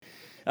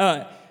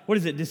What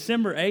is it,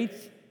 December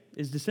 8th?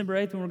 Is December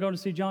 8th when we're going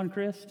to see John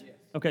Crist? Yes.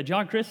 Okay,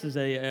 John Crist is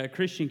a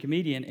Christian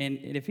comedian,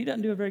 and if he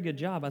doesn't do a very good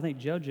job, I think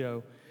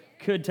JoJo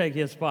could take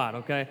his spot,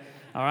 okay?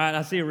 All right,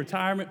 I see a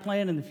retirement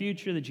plan in the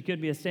future that you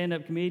could be a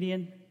stand-up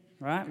comedian,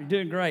 all right? You're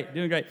doing great,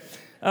 doing great.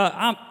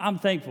 I'm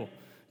thankful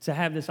to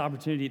have this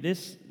opportunity.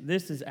 This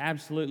is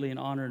absolutely an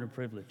honor and a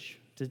privilege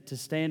to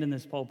stand in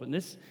this pulpit.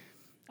 And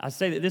I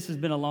say that this has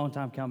been a long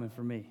time coming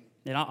for me.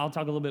 And I'll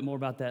talk a little bit more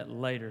about that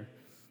later,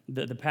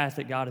 the path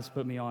that God has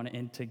put me on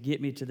and to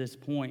get me to this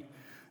point.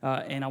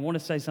 And I want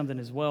to say something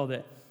as well,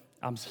 that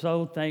I'm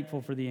so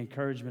thankful for the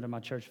encouragement of my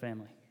church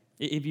family.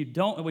 If you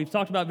don't, we've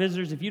talked about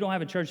visitors. If you don't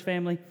have a church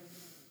family,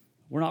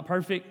 we're not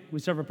perfect. We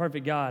serve a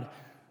perfect God.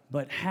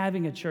 But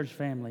having a church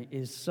family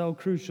is so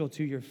crucial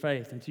to your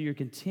faith and to your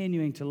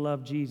continuing to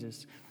love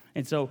Jesus.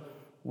 And so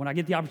when I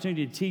get the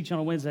opportunity to teach on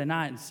a Wednesday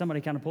night and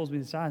somebody kind of pulls me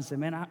aside and says,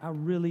 man, I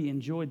really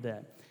enjoyed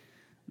that.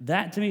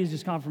 That to me is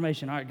just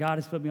confirmation. All right, God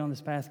has put me on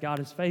this path. God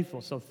is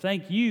faithful. So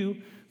thank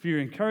you for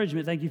your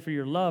encouragement. Thank you for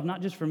your love,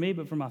 not just for me,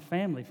 but for my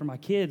family, for my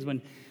kids.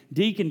 When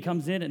Deacon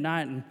comes in at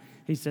night and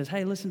he says,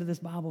 hey, listen to this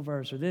Bible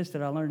verse or this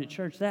that I learned at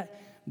church,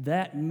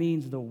 that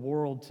means the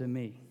world to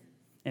me.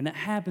 And that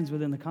happens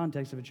within the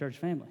context of a church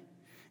family.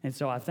 And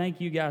so I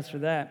thank you guys for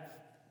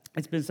that.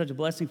 It's been such a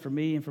blessing for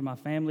me and for my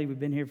family. We've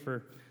been here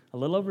for a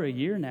little over a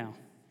year now.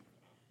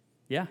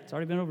 Yeah, it's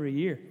already been over a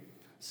year.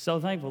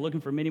 So thankful,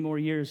 looking for many more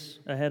years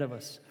ahead of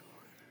us.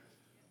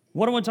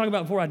 What I want to talk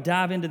about before I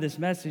dive into this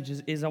message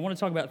is I want to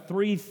talk about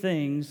three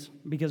things,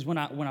 because when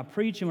I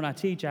preach and when I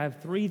teach, I have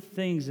three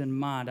things in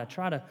mind. I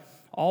try to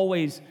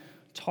always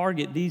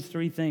target these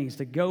three things,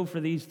 to go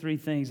for these three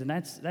things, and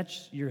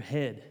that's your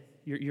head,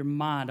 your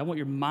mind. I want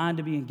your mind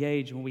to be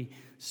engaged when we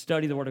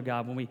study the Word of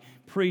God, when we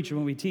preach or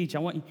when we teach. I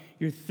want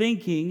your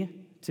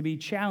thinking to be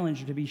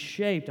challenged, to be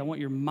shaped. I want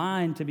your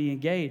mind to be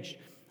engaged.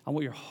 I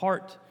want your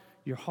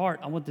heart,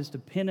 I want this to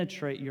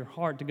penetrate your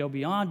heart, to go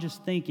beyond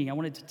just thinking. I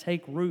want it to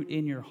take root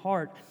in your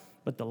heart.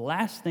 But the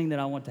last thing that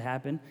I want to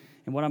happen,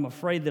 and what I'm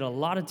afraid that a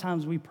lot of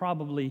times we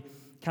probably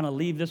kind of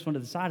leave this one to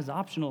the side as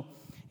optional,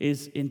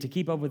 and to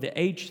keep up with the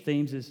H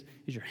themes is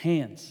your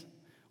hands.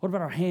 What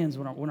about our hands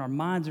when our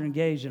minds are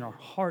engaged and our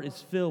heart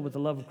is filled with the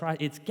love of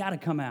Christ? It's got to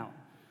come out.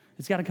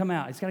 It's got to come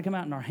out. It's got to come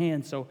out in our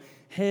hands. So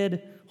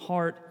head,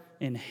 heart,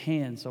 and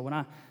hands. So when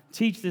I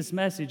teach this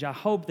message, I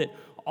hope that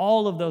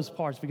all of those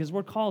parts, because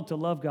we're called to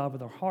love God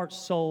with our heart,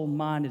 soul,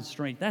 mind, and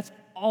strength. That's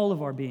all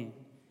of our being,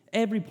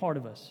 every part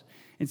of us.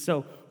 And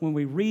so when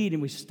we read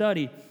and we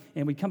study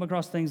and we come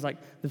across things like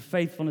the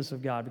faithfulness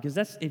of God, because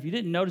if you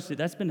didn't notice it,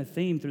 that's been a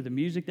theme through the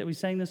music that we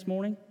sang this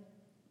morning.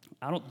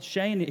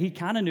 Shane, he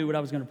kind of knew what I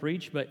was going to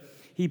preach, but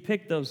he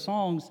picked those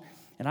songs,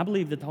 and I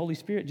believe that the Holy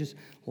Spirit just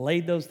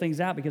laid those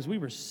things out because we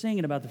were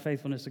singing about the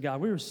faithfulness of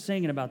God. We were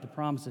singing about the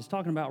promises,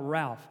 talking about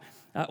Ralph.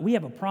 We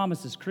have a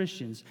promise as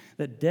Christians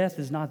that death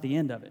is not the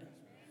end of it.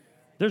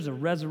 There's a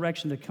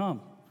resurrection to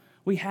come.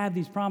 We have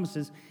these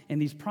promises, and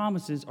these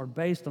promises are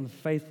based on the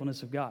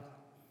faithfulness of God.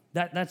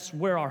 That's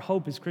where our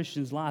hope as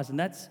Christians lies, and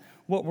that's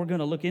what we're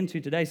going to look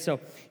into today. So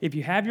if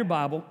you have your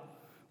Bible,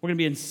 we're going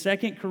to be in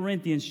 2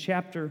 Corinthians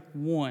chapter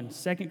 1.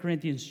 2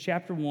 Corinthians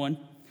chapter 1.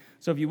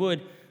 So if you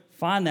would,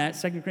 find that,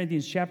 2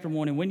 Corinthians chapter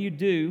 1. And when you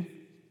do,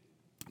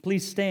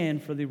 please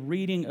stand for the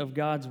reading of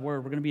God's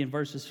Word. We're going to be in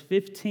verses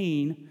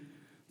 15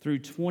 through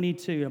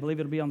 22. I believe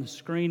it'll be on the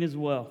screen as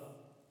well.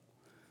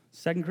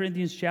 2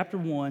 Corinthians chapter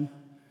 1,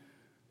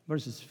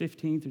 verses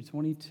 15 through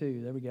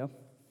 22. There we go.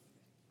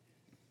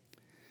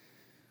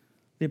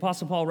 The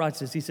Apostle Paul writes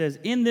this. He says,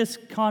 in this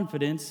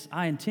confidence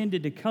I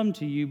intended to come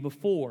to you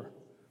before,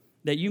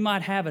 that you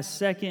might have a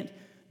second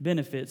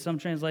benefit. Some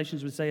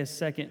translations would say a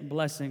second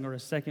blessing or a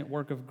second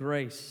work of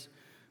grace.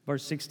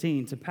 Verse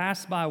 16, to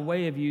pass by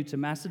way of you to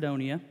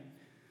Macedonia,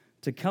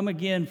 to come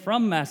again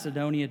from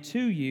Macedonia to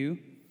you,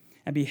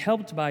 and be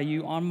helped by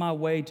you on my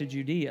way to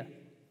Judea.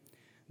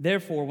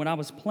 Therefore, when I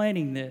was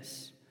planning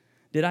this,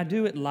 did I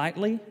do it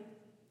lightly?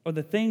 Or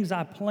the things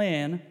I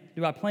plan,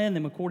 do I plan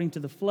them according to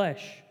the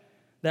flesh?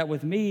 That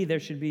with me there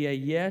should be a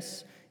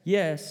yes,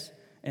 yes,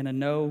 and a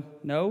no,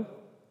 no?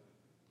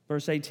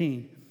 Verse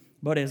 18,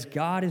 but as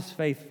God is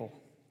faithful,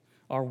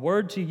 our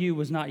word to you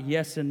was not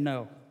yes and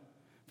no.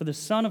 For the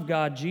Son of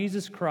God,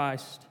 Jesus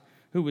Christ,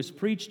 who was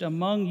preached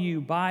among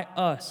you by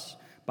us,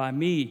 by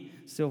me,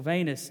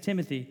 Silvanus,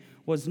 Timothy,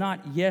 was not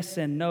yes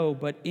and no,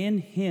 but in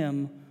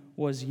him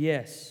was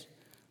yes.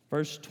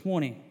 Verse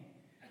 20,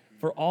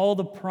 for all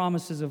the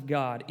promises of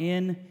God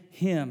in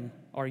him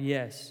are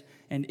yes,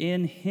 and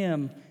in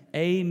him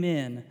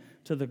amen,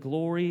 to the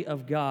glory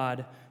of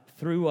God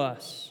through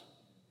us.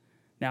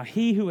 Now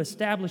he who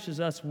establishes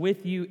us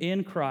with you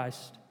in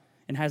Christ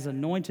and has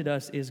anointed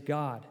us is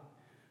God,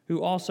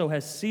 who also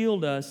has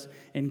sealed us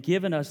and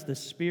given us the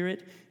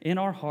Spirit in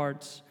our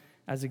hearts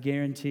as a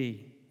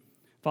guarantee.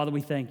 Father,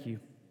 we thank you.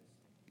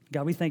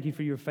 God, we thank you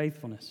for your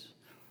faithfulness.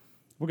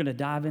 We're going to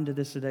dive into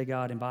this today,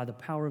 God, and by the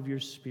power of your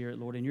Spirit,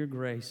 Lord, and your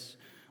grace,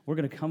 we're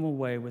going to come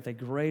away with a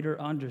greater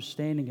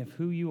understanding of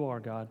who you are,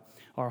 God.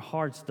 Our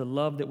hearts, the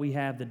love that we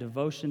have, the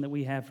devotion that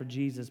we have for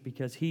Jesus,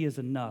 because he is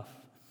enough.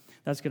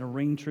 That's going to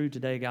ring true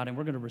today, God, and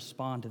we're going to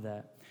respond to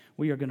that.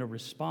 We are going to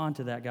respond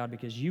to that, God,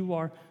 because you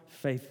are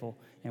faithful,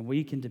 and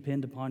we can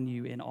depend upon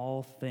you in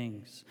all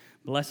things.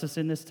 Bless us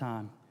in this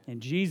time. In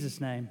Jesus'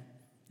 name,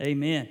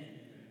 amen.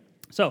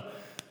 So,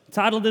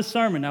 title of this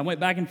sermon, I went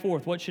back and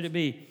forth. What should it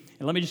be?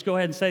 And let me just go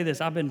ahead and say this.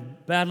 I've been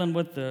battling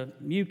with the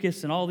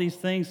mucus and all these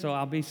things, so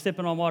I'll be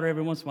sipping on water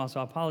every once in a while,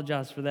 so I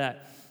apologize for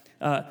that.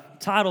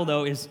 Title,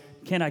 though, is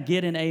Can I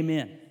Get an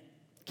Amen?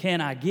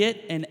 Can I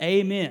get an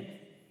amen?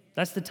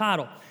 That's the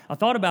title. I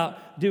thought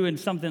about doing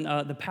something,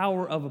 the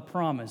power of a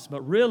promise,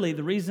 but really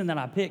the reason that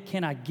I picked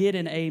Can I Get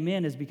an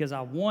Amen is because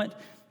I want,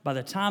 by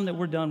the time that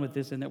we're done with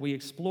this and that we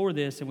explore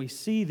this and we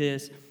see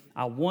this,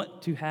 I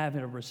want to have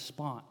a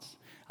response.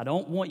 I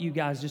don't want you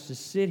guys just to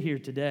sit here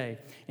today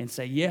and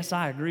say, yes,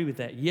 I agree with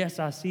that. Yes,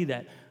 I see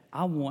that.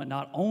 I want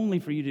not only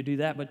for you to do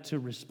that, but to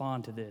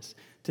respond to this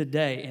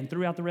today and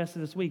throughout the rest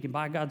of this week, and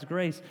by God's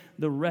grace,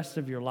 the rest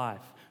of your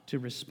life, to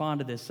respond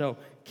to this. So,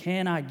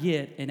 can I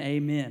get an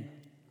amen?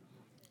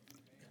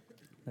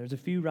 There's a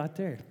few right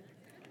there.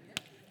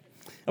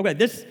 Okay,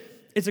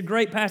 it's a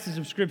great passage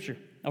of Scripture,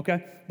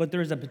 okay? But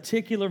there's a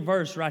particular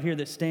verse right here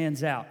that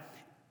stands out.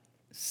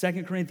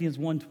 2 Corinthians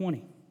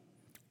 1:20.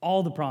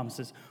 All the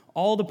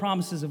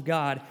promises of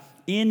God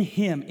in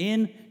Him,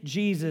 in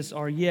Jesus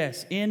are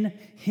yes. In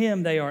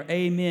Him they are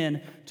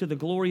amen to the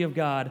glory of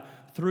God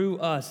through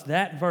us.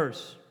 That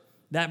verse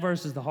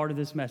is the heart of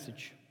this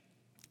message.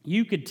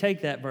 You could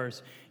take that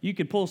verse. You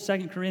could pull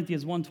 2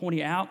 Corinthians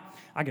 1:20 out.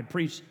 I could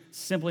preach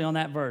simply on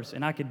that verse,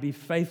 and I could be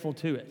faithful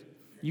to it.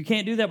 You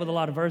can't do that with a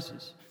lot of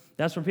verses.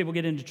 That's where people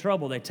get into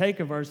trouble. They take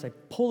a verse, they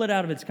pull it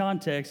out of its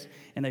context,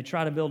 and they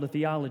try to build a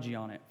theology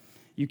on it.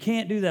 You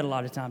can't do that a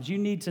lot of times. You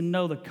need to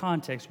know the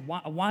context.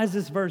 Why is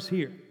this verse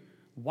here?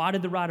 Why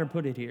did the writer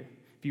put it here?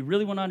 If you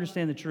really want to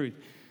understand the truth,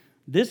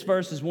 this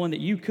verse is one that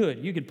you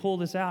could pull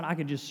this out. I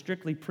could just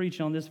strictly preach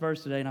on this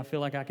verse today, and I feel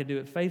like I could do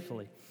it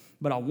faithfully.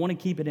 But I want to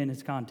keep it in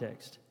its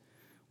context.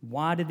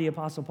 Why did the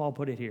Apostle Paul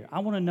put it here? I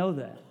want to know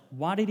that.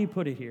 Why did he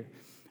put it here?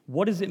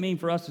 What does it mean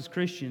for us as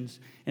Christians?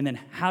 And then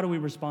how do we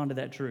respond to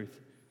that truth?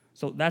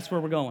 So that's where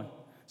we're going.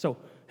 So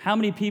how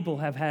many people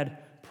have had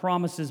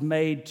promises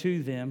made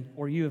to them,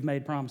 or you have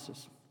made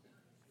promises?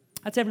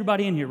 That's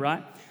everybody in here,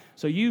 right?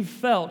 So you've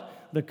felt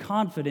the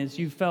confidence,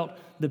 you've felt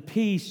the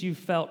peace, you've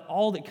felt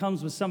all that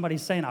comes with somebody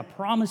saying, I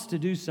promise to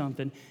do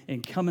something,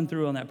 and coming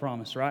through on that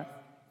promise, right?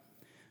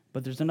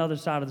 But there's another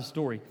side of the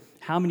story.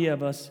 How many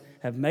of us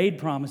have made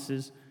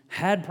promises,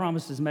 had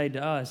promises made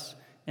to us,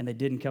 and they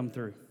didn't come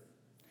through?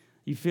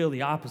 You feel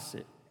the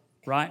opposite,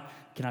 right?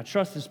 Can I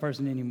trust this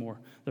person anymore?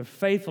 Their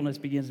faithfulness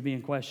begins to be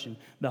in question.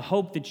 The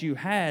hope that you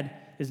had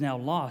is now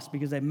lost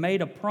because they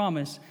made a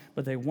promise,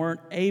 but they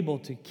weren't able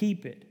to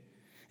keep it.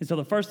 And so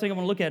the first thing I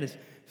want to look at is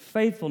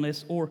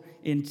faithfulness or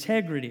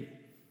integrity.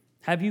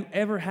 Have you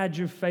ever had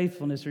your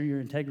faithfulness or your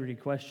integrity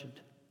questioned?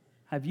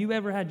 Have you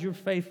ever had your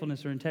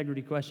faithfulness or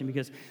integrity questioned?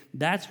 Because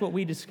that's what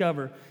we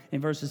discover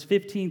in verses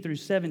 15 through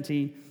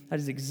 17. That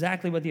is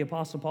exactly what the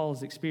Apostle Paul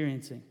is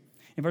experiencing.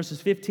 In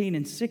verses 15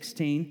 and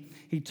 16,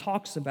 he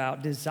talks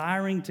about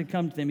desiring to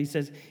come to them. He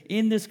says,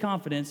 in this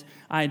confidence,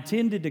 I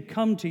intended to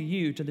come to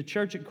you, to the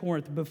church at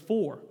Corinth,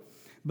 before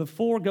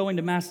going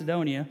to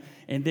Macedonia,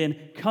 and then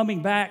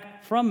coming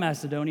back from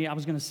Macedonia, I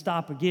was going to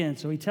stop again.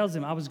 So he tells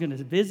them, I was going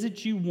to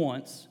visit you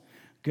once,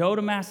 go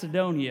to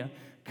Macedonia,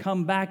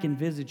 come back and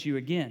visit you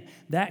again.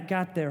 That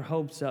got their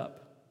hopes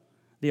up.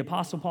 The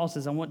Apostle Paul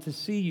says, I want to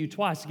see you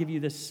twice, to give you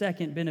the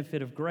second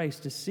benefit of grace,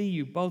 to see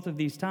you both of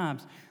these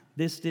times.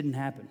 This didn't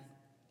happen.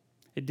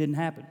 It didn't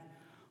happen.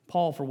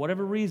 Paul, for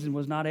whatever reason,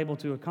 was not able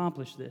to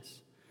accomplish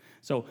this.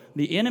 So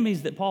the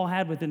enemies that Paul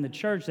had within the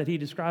church that he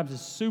describes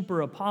as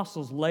super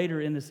apostles later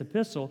in this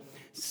epistle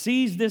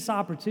seized this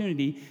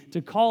opportunity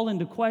to call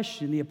into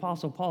question the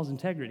Apostle Paul's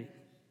integrity.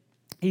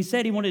 He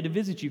said he wanted to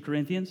visit you,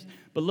 Corinthians,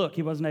 but look,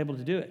 he wasn't able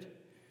to do it.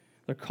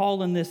 They're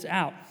calling this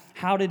out.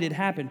 How did it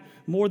happen?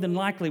 More than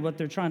likely what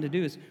they're trying to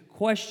do is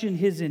question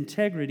his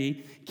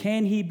integrity.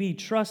 Can he be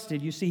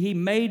trusted? You see, he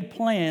made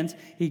plans.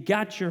 He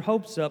got your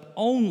hopes up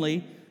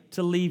only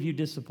to leave you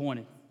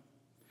disappointed.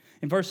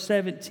 In verse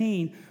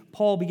 17,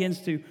 Paul begins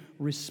to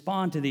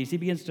respond to these. He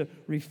begins to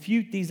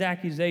refute these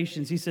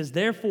accusations. He says,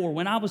 therefore,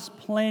 when I was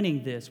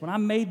planning this, when I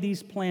made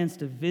these plans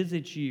to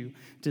visit you,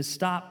 to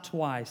stop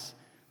twice,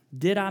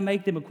 did I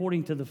make them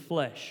according to the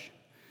flesh?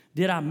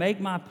 Did I make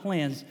my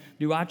plans?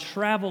 Do I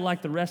travel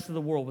like the rest of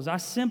the world? Was I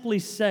simply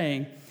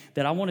saying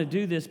that I want to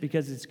do this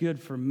because it's good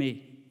for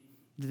me?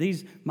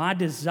 My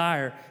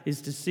desire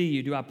is to see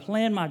you. Do I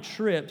plan my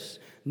trips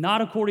not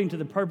according to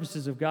the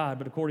purposes of God,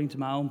 but according to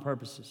my own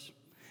purposes?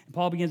 And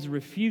Paul begins to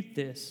refute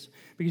this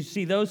because, you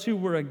see, those who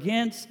were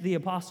against the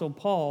Apostle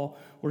Paul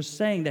were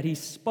saying that he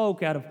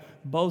spoke out of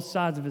both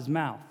sides of his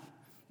mouth.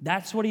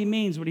 That's what he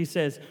means when he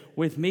says,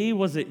 with me,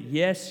 was it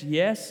yes,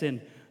 yes,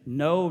 and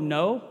no,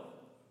 no?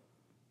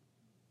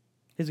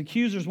 His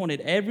accusers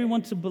wanted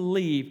everyone to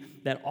believe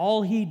that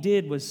all he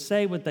did was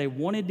say what they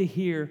wanted to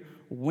hear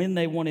when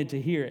they wanted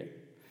to hear it.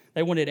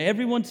 They wanted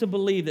everyone to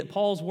believe that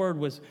Paul's word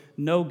was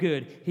no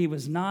good. He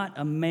was not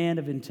a man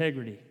of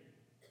integrity.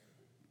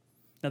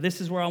 Now,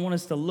 this is where I want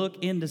us to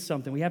look into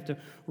something. We have to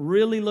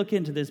really look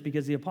into this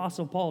because the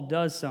Apostle Paul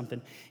does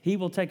something. He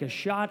will take a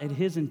shot at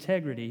his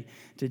integrity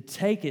to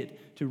take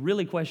it to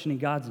really questioning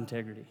God's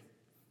integrity.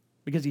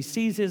 Because he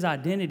sees his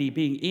identity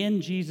being in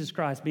Jesus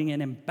Christ, being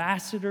an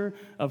ambassador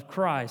of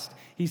Christ.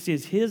 He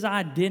sees his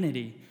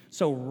identity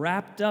so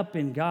wrapped up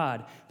in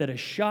God that a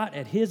shot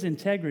at his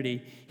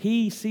integrity,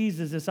 he sees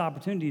as this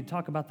opportunity to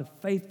talk about the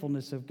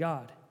faithfulness of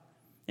God.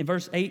 In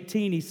verse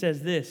 18, he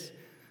says this,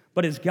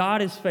 "But as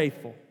God is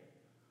faithful,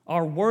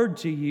 our word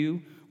to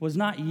you was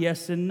not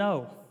yes and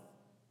no.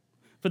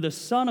 For the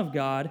Son of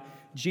God,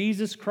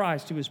 Jesus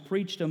Christ, who was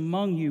preached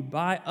among you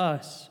by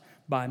us,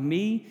 by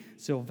me,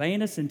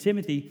 Silvanus, and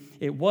Timothy,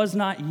 it was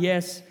not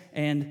yes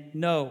and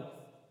no.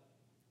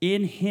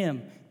 In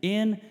him,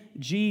 in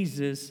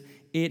Jesus,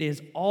 it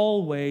is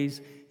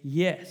always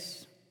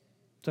yes."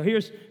 So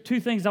here's two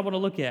things I want to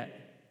look at.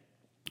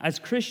 As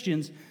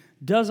Christians,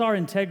 does our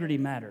integrity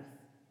matter?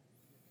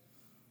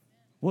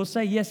 We'll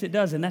say, yes, it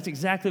does, and that's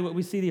exactly what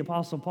we see the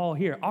Apostle Paul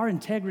here. Our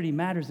integrity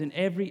matters in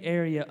every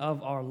area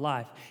of our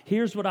life.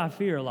 Here's what I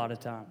fear a lot of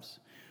times.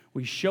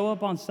 We show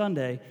up on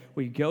Sunday,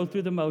 we go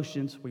through the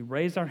motions, we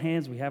raise our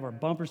hands, we have our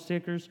bumper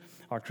stickers,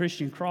 our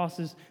Christian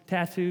crosses,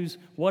 tattoos,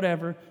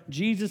 whatever.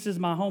 Jesus is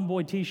my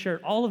homeboy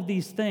t-shirt, all of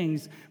these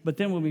things, but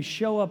then when we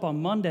show up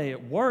on Monday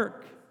at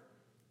work,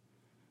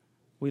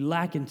 we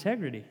lack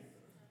integrity.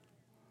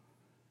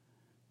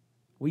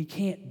 We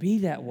can't be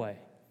that way.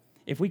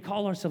 If we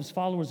call ourselves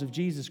followers of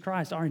Jesus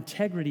Christ, our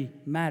integrity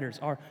matters,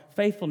 our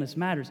faithfulness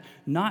matters,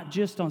 not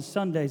just on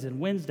Sundays and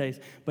Wednesdays,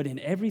 but in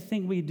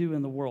everything we do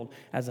in the world.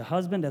 As a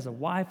husband, as a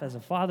wife, as a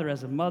father,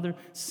 as a mother,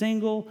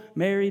 single,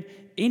 married,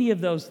 any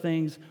of those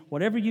things,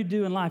 whatever you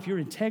do in life, your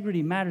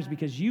integrity matters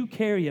because you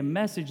carry a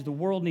message the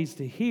world needs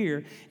to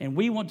hear, and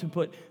we want to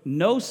put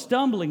no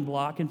stumbling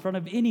block in front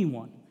of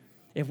anyone.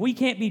 If we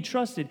can't be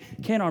trusted,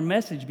 can our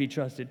message be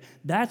trusted?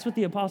 That's what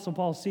the Apostle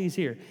Paul sees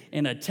here.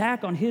 An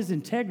attack on his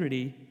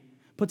integrity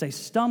puts a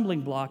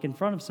stumbling block in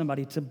front of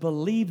somebody to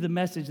believe the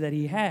message that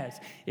he has.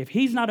 If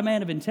he's not a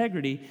man of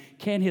integrity,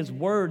 can his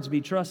words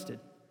be trusted?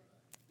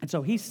 And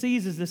so he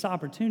seizes this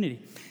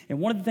opportunity.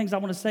 And one of the things I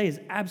want to say is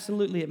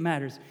absolutely it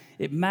matters.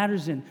 It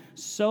matters in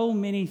so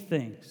many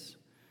things.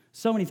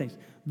 So many things.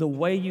 The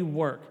way you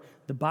work.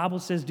 The Bible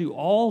says do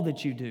all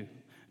that you do.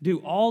 Do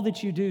all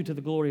that you do to the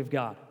glory of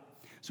God.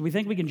 So we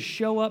think we can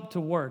show up to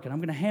work. And I'm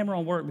going to hammer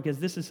on work because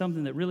this is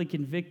something that really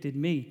convicted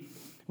me.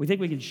 We think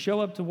we can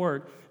show up to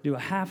work, do a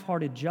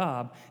half-hearted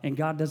job, and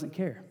God doesn't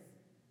care.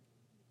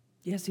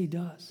 Yes, he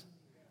does.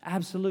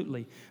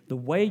 Absolutely. The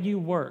way you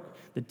work,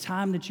 the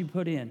time that you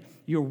put in,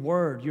 your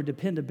word, your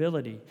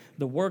dependability,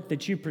 the work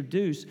that you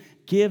produce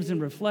gives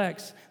and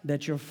reflects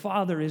that your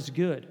Father is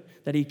good,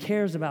 that he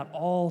cares about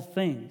all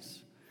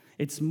things.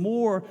 It's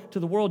more to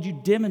the world. You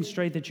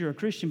demonstrate that you're a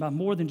Christian by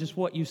more than just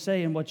what you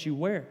say and what you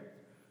wear.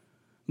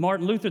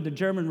 Martin Luther, the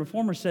German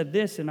reformer, said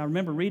this, and I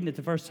remember reading it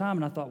the first time,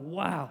 and I thought,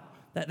 wow,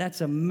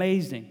 that's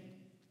amazing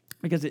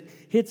because it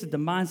hits at the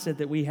mindset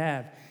that we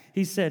have.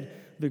 He said,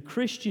 the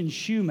Christian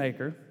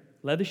shoemaker,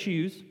 leather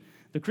shoes,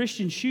 the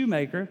Christian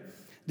shoemaker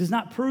does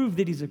not prove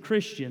that he's a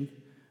Christian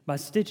by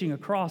stitching a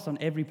cross on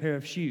every pair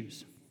of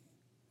shoes.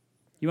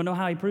 You want to know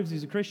how he proves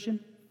he's a Christian?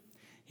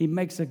 He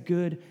makes a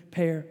good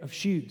pair of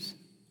shoes.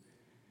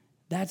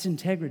 That's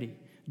integrity.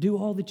 Do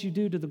all that you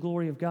do to the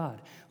glory of God.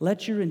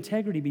 Let your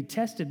integrity be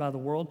tested by the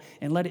world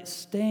and let it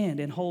stand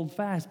and hold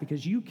fast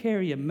because you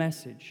carry a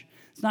message.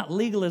 It's not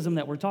legalism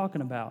that we're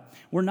talking about.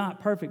 We're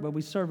not perfect, but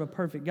we serve a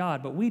perfect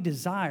God. But we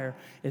desire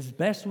as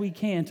best we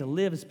can to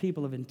live as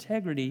people of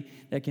integrity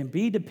that can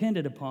be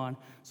depended upon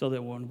so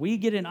that when we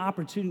get an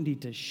opportunity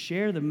to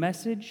share the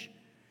message,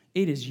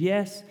 it is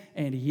yes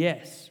and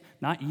yes,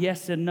 not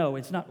yes and no.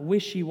 It's not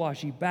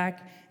wishy-washy,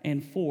 back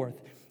and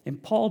forth.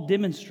 And Paul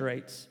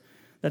demonstrates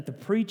that the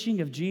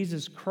preaching of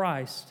Jesus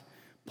Christ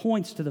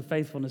points to the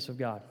faithfulness of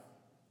God.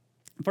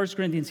 In 1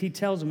 Corinthians, he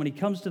tells them when he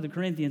comes to the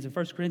Corinthians, in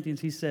 1 Corinthians,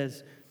 he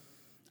says,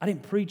 I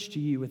didn't preach to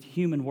you with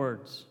human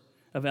words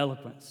of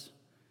eloquence.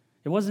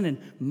 It wasn't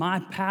in my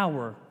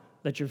power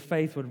that your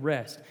faith would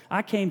rest.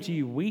 I came to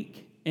you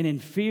weak and in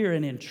fear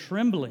and in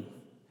trembling.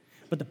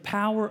 But the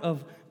power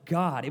of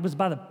God, it was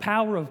by the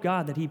power of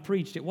God that he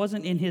preached. It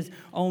wasn't in his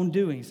own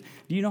doings.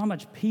 Do you know how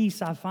much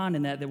peace I find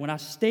in that? That when I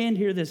stand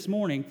here this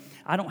morning,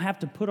 I don't have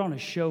to put on a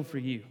show for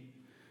you.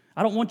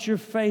 I don't want your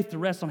faith to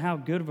rest on how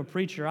good of a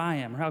preacher I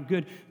am or how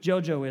good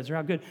JoJo is or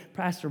how good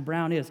Pastor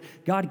Brown is.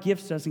 God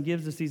gifts us and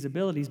gives us these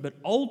abilities, but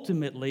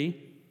ultimately,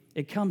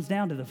 it comes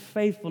down to the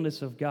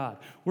faithfulness of God.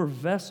 We're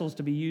vessels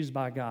to be used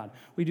by God.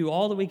 We do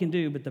all that we can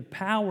do, but the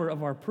power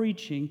of our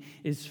preaching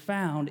is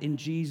found in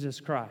Jesus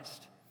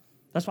Christ.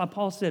 That's why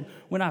Paul said,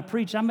 when I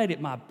preach, I made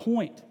it my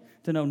point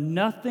to know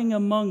nothing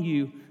among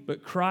you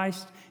but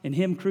Christ and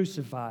him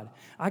crucified.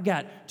 I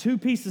got 2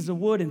 pieces of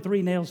wood and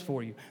 3 nails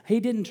for you.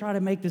 He didn't try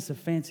to make this a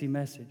fancy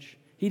message.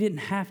 He didn't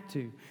have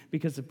to,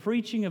 because the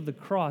preaching of the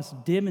cross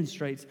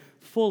demonstrates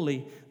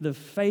fully the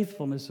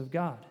faithfulness of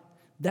God.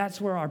 That's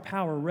where our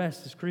power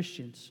rests as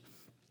Christians.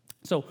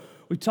 So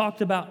we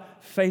talked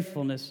about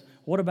faithfulness.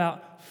 What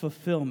about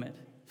fulfillment?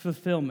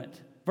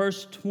 Fulfillment.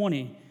 verse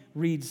 20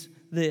 reads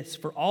this: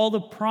 "For all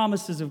the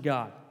promises of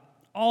God,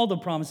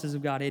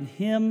 in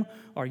Him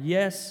are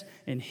yes,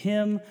 in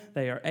Him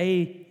they are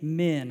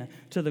amen,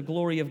 to the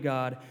glory of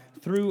God,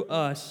 through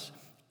us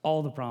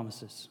all the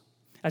promises."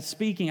 That's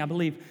speaking, I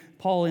believe,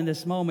 Paul, in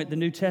this moment, the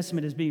New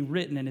Testament is being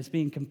written and it's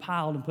being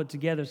compiled and put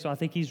together. So I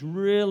think he's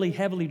really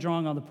heavily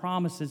drawing on the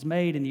promises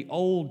made in the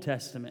Old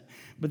Testament.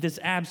 But this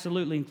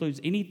absolutely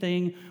includes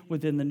anything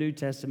within the New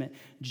Testament.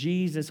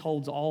 Jesus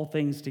holds all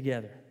things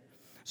together.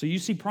 So you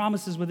see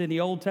promises within the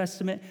Old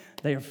Testament,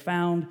 they are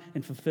found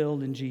and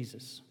fulfilled in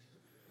Jesus.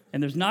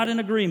 And there's not an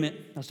agreement.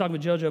 I was talking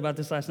with JoJo about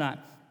this last night.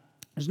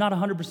 There's not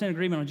 100%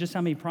 agreement on just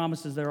how many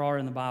promises there are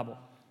in the Bible.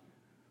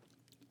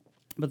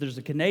 But there's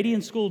a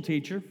Canadian school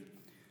teacher.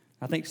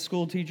 I think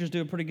school teachers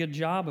do a pretty good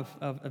job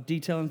of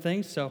detailing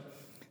things. So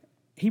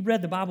he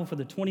read the Bible for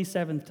the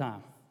 27th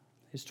time.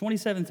 His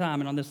 27th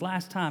time. And on this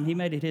last time, he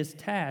made it his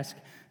task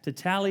to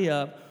tally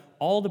up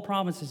all the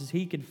promises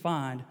he could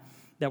find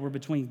that were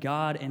between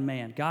God and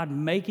man. God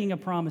making a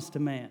promise to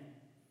man.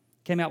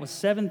 Came out with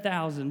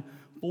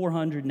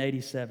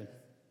 7,487.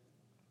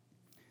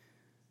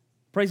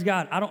 Praise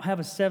God, I don't have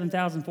a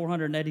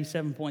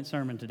 7,487 point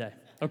sermon today,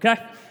 okay?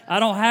 I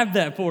don't have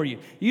that for you.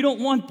 You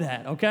don't want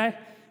that, okay?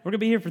 We're going to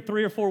be here for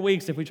 3 or 4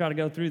 weeks if we try to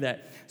go through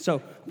that.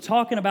 So I'm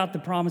talking about the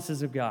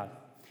promises of God.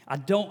 I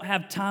don't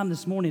have time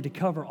this morning to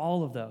cover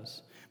all of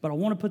those, but I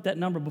want to put that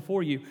number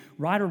before you.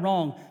 Right or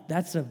wrong,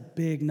 that's a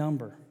big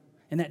number.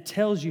 And that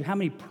tells you how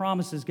many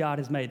promises God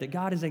has made, that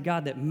God is a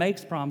God that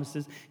makes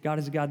promises, God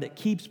is a God that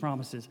keeps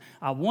promises.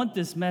 I want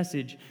this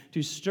message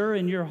to stir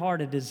in your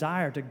heart a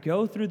desire to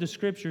go through the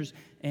Scriptures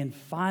and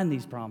find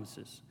these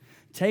promises.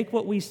 Take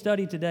what we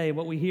study today,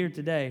 what we hear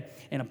today,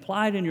 and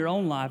apply it in your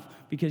own life,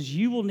 because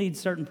you will need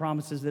certain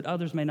promises that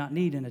others may not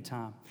need in a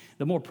time.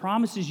 The more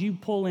promises you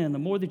pull in, the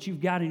more that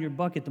you've got in your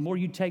bucket, the more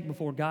you take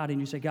before God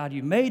and you say, God,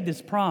 you made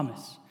this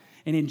promise.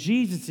 And in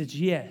Jesus, it's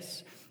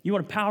yes. You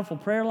want a powerful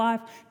prayer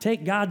life?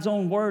 Take God's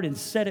own word and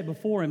set it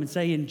before Him and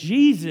say, in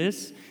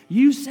Jesus,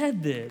 you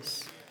said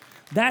this.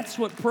 That's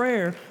what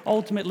prayer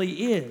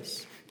ultimately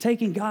is.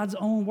 Taking God's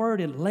own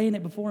word and laying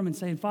it before Him and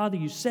saying, Father,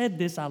 you said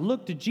this. I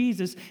look to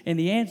Jesus, and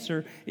the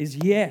answer is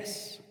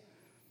yes.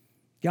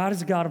 God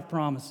is a God of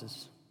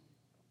promises.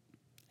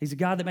 He's a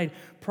God that made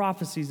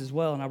prophecies as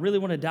well. And I really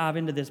want to dive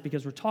into this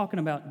because we're talking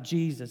about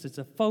Jesus. It's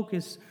a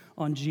focus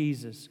on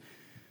Jesus.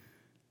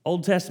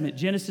 Old Testament,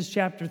 Genesis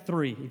chapter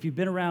 3. If you've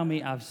been around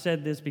me, I've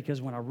said this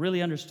because when I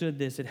really understood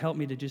this, it helped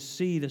me to just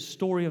see the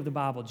story of the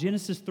Bible.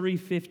 Genesis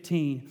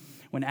 3:15,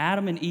 when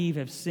Adam and Eve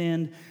have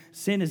sinned,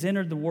 sin has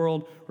entered the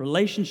world,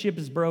 relationship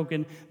is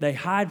broken, they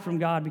hide from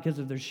God because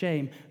of their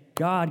shame.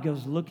 God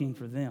goes looking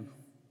for them.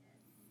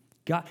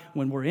 God,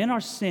 when we're in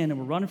our sin and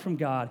we're running from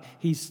God,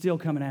 He's still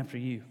coming after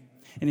you.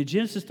 And in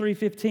Genesis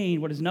 3:15,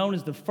 what is known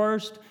as the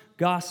first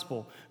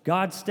gospel,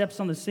 God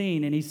steps on the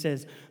scene and He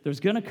says, there's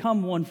going to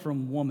come one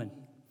from woman.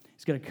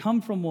 He's going to come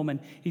from woman.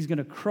 He's going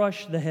to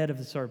crush the head of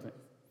the serpent.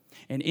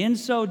 And in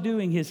so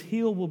doing, his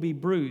heel will be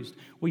bruised.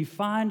 We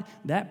find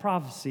that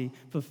prophecy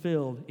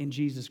fulfilled in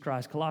Jesus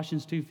Christ.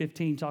 Colossians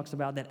 2:15 talks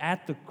about that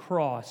at the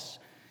cross,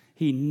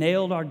 He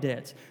nailed our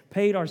debts,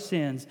 paid our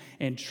sins,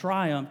 and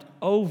triumphed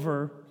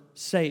over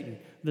Satan,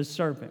 the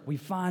serpent. We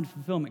find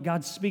fulfillment.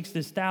 God speaks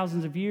this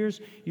thousands of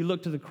years. You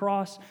look to the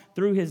cross.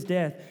 Through His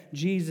death,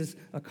 Jesus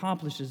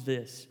accomplishes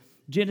this.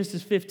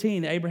 Genesis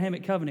 15, the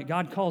Abrahamic covenant.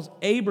 God calls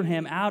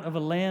Abraham out of a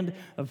land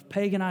of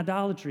pagan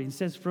idolatry and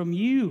says, from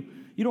you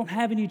don't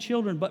have any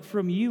children, but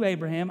from you,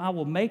 Abraham, I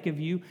will make of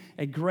you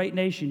a great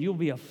nation. You'll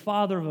be a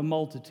father of a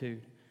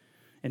multitude.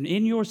 And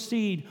in your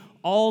seed,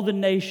 all the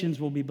nations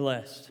will be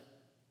blessed.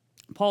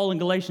 Paul in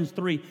Galatians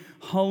 3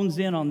 hones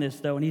in on this,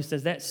 though, and he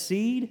says that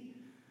seed,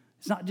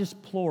 it's not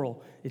just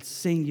plural, it's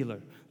singular.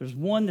 There's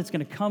one that's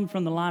going to come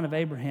from the line of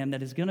Abraham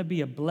that is going to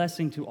be a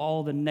blessing to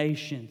all the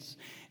nations.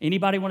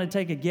 Anybody want to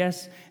take a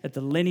guess at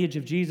the lineage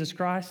of Jesus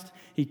Christ?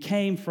 He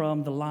came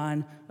from the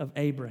line of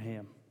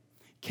Abraham.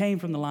 Came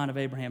from the line of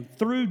Abraham.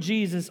 Through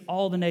Jesus,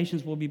 all the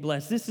nations will be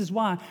blessed. This is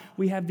why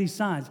we have these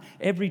signs.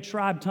 Every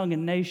tribe, tongue,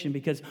 and nation,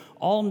 because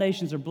all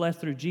nations are blessed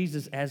through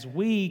Jesus as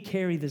we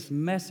carry this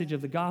message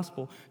of the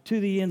gospel to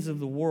the ends of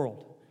the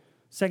world.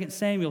 2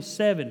 Samuel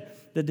 7,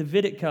 the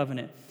Davidic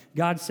covenant.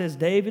 God says,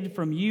 David,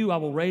 from you I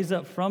will raise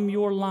up from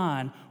your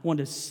line one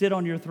to sit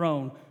on your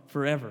throne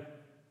forever.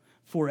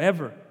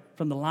 Forever,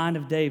 from the line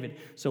of David.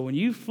 So when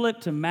you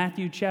flip to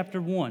Matthew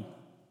chapter 1,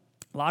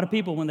 a lot of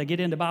people, when they get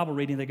into Bible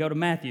reading, they go to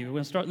Matthew. We're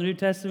going to start in the New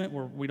Testament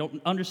where we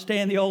don't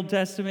understand the Old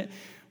Testament.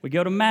 We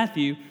go to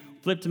Matthew,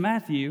 flip to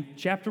Matthew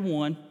chapter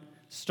 1,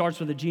 starts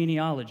with a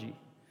genealogy.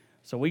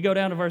 So we go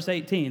down to verse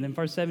 18. Then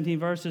first 17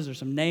 verses, there's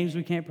some names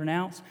we can't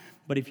pronounce.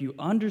 But if you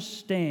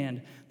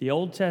understand the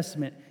Old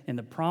Testament and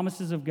the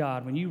promises of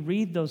God, when you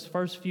read those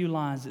first few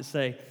lines that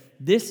say,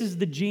 this is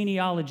the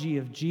genealogy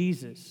of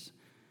Jesus,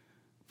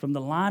 from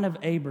the line of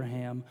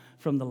Abraham,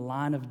 from the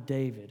line of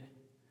David,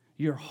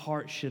 your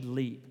heart should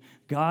leap.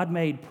 God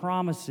made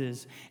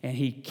promises, and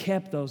he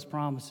kept those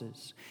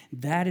promises.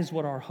 That is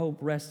what our hope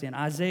rests in.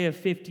 Isaiah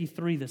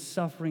 53, the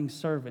suffering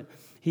servant,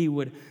 he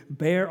would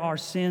bear our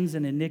sins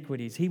and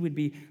iniquities. He would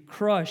be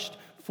crushed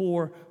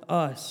for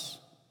us.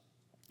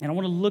 And I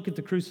want to look at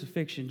the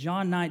crucifixion.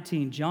 John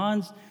 19,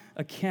 John's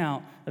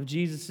account of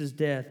Jesus'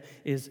 death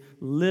is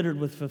littered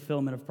with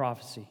fulfillment of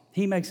prophecy.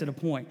 He makes it a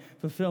point.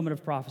 Fulfillment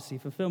of prophecy,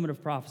 fulfillment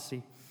of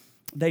prophecy.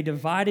 They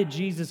divided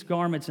Jesus'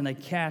 garments and they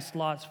cast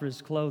lots for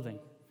his clothing.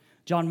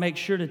 John makes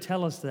sure to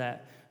tell us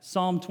that.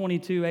 Psalm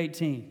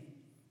 22:18,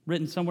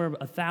 written somewhere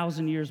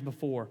 1,000 years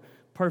before,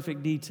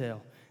 perfect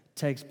detail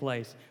takes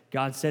place.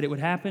 God said it would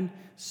happen,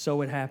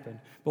 so it happened.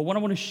 But what I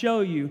want to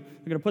show you,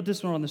 I'm going to put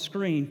this one on the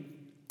screen,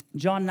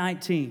 John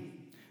 19,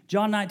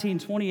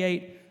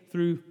 28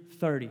 through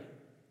 30.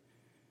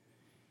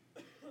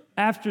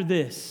 After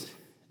this,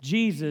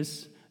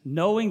 Jesus,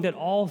 knowing that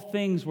all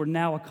things were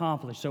now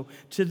accomplished. So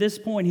to this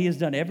point, he has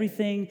done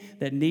everything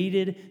that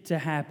needed to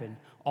happen.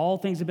 All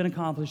things have been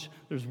accomplished.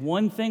 There's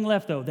one thing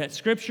left, though, that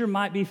Scripture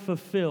might be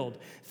fulfilled.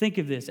 Think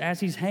of this. As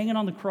he's hanging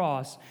on the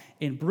cross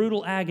in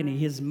brutal agony,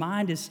 his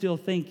mind is still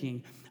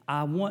thinking,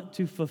 I want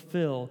to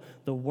fulfill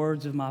the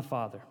words of my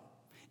Father.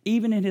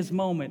 Even in his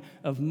moment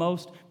of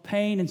most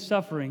pain and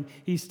suffering,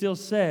 he still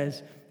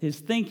says, his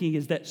thinking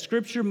is that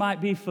Scripture might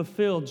be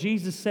fulfilled.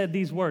 Jesus said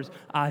these words,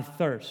 I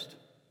thirst.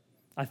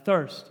 I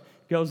thirst.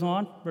 Goes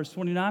on, verse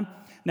 29.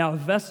 Now a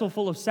vessel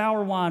full of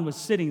sour wine was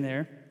sitting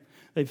there.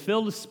 They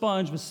filled a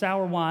sponge with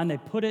sour wine. They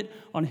put it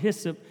on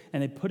hyssop,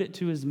 and they put it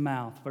to his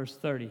mouth. Verse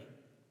 30.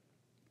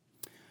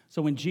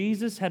 So when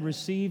Jesus had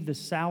received the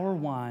sour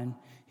wine,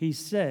 he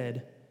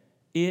said,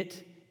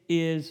 it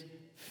is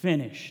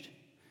finished.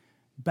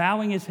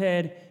 Bowing his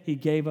head, he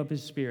gave up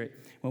his spirit.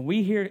 When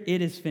we hear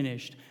it is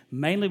finished,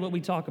 mainly what we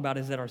talk about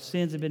is that our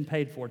sins have been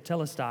paid for.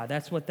 Telestai,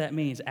 that's what that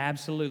means.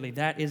 Absolutely.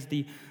 That is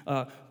the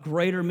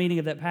greater meaning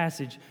of that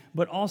passage.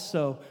 But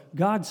also,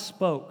 God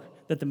spoke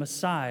that the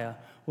Messiah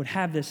would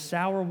have this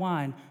sour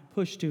wine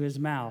pushed to his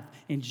mouth.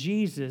 And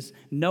Jesus,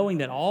 knowing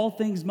that all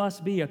things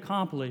must be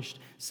accomplished,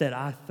 said,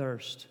 I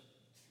thirst.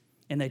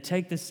 And they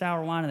take this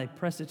sour wine and they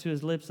press it to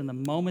his lips. And the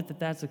moment that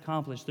that's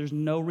accomplished, there's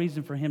no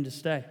reason for him to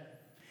stay.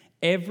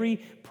 Every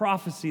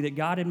prophecy that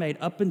God had made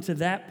up until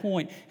that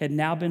point had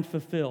now been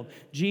fulfilled.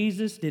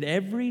 Jesus did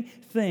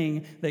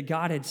everything that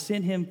God had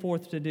sent him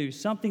forth to do.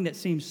 Something that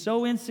seemed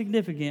so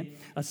insignificant,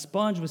 a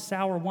sponge with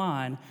sour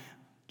wine,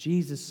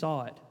 Jesus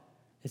saw it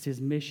as his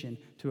mission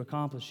to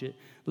accomplish it.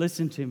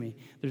 Listen to me.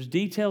 There's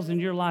details in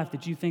your life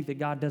that you think that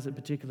God doesn't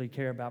particularly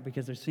care about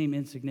because they seem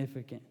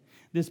insignificant.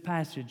 This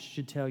passage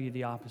should tell you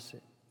the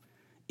opposite.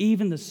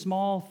 Even the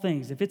small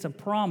things, if it's a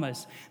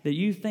promise that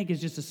you think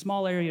is just a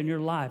small area in your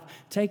life,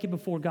 take it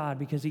before God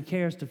because he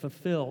cares to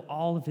fulfill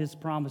all of his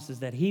promises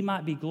that he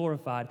might be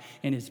glorified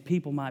and his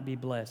people might be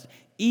blessed.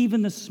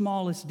 Even the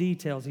smallest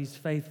details, he's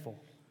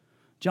faithful.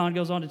 John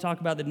goes on to talk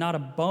about that not a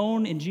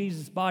bone in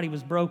Jesus' body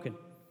was broken.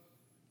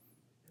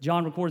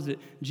 John records that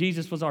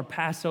Jesus was our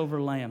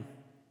Passover lamb.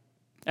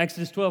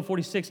 Exodus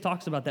 12:46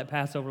 talks about that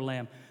Passover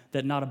lamb,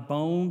 that not a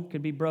bone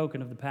could be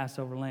broken of the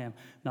Passover lamb.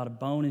 Not a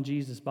bone in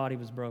Jesus' body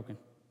was broken.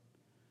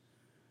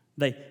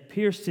 They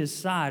pierced his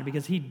side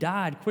because he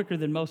died quicker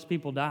than most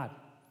people died.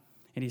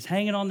 And he's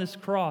hanging on this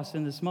cross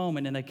in this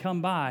moment, and they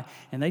come by,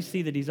 and they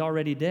see that he's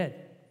already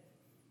dead.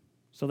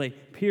 So they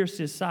pierced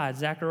his side.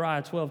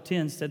 Zechariah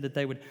 12:10 said that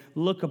they would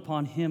look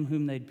upon him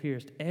whom they'd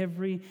pierced.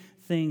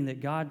 Everything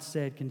that God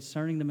said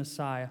concerning the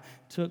Messiah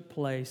took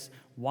place.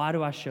 Why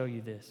do I show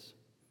you this?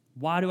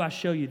 Why do I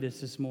show you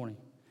this morning?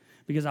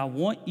 Because I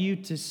want you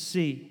to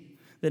see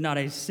that not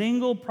a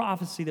single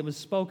prophecy that was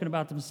spoken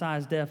about the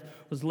Messiah's death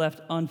was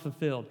left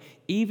unfulfilled.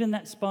 Even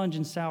that sponge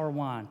and sour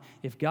wine.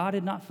 If God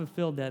had not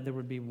fulfilled that, there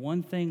would be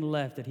one thing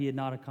left that he had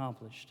not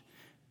accomplished.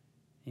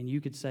 And you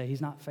could say,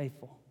 he's not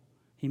faithful.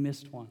 He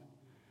missed one.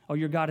 Oh,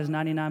 your God is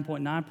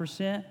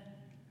 99.9%?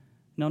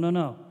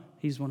 No.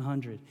 He's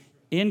 100.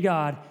 In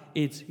God,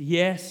 it's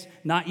yes,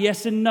 not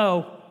yes and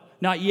no,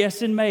 not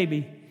yes and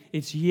maybe.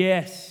 It's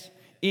yes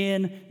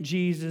in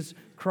Jesus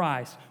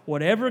Christ.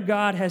 Whatever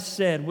God has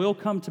said will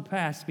come to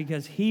pass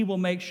because he will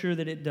make sure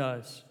that it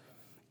does.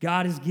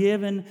 God has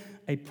given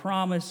a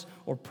promise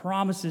or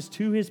promises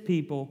to his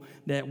people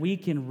that we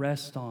can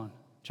rest on.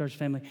 Church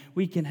family,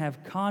 we can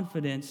have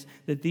confidence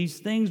that these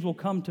things will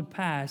come to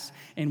pass,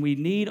 and we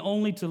need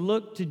only to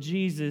look to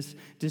Jesus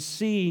to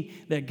see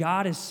that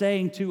God is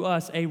saying to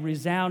us a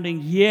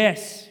resounding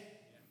yes.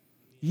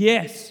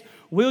 Yes.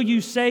 Will you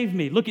save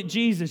me? Look at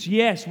Jesus.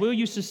 Yes. Will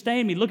you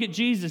sustain me? Look at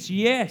Jesus.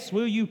 Yes.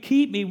 Will you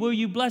keep me? Will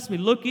you bless me?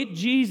 Look at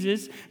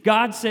Jesus.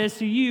 God says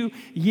to you,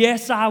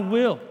 yes, I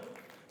will.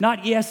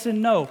 Not yes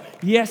and no.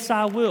 Yes,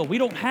 I will. We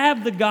don't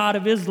have the God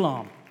of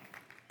Islam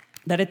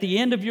that at the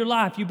end of your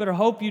life, you better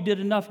hope you did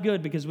enough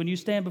good because when you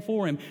stand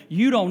before him,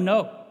 you don't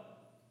know.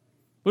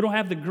 We don't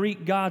have the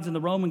Greek gods and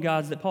the Roman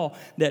gods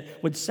that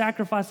would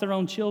sacrifice their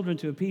own children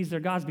to appease their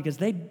gods because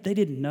they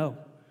didn't know.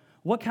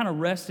 What kind of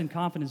rest and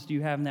confidence do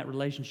you have in that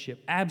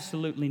relationship?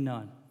 Absolutely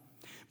none.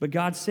 But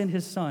God sent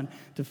his Son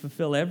to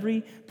fulfill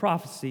every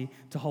prophecy,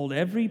 to hold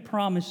every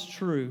promise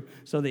true,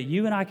 so that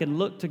you and I can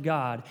look to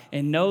God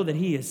and know that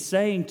he is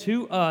saying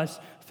to us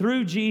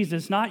through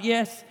Jesus, not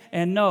yes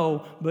and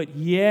no, but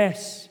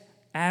yes,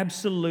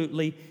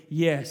 absolutely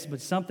yes.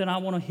 But something I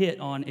want to hit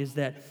on is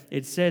that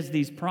it says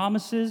these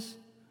promises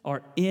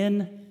are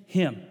in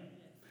him.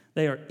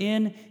 They are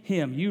in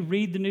him. You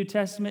read the New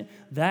Testament,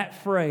 that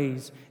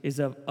phrase is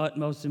of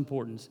utmost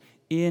importance.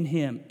 In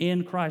him,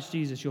 in Christ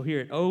Jesus. You'll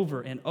hear it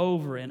over and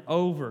over and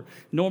over.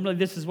 Normally,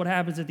 this is what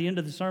happens at the end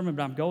of the sermon,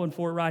 but I'm going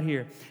for it right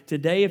here.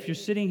 Today, if you're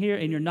sitting here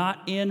and you're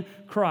not in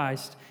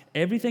Christ,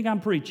 everything I'm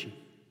preaching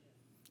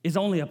is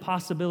only a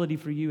possibility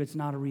for you. It's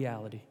not a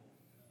reality.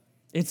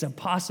 It's a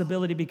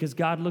possibility because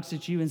God looks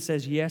at you and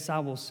says, yes, I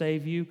will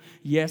save you.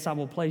 Yes, I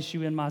will place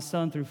you in my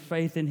Son through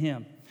faith in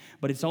him.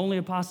 But it's only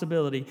a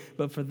possibility.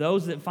 But for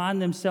those that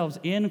find themselves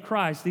in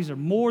Christ, these are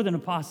more than a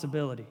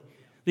possibility.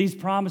 These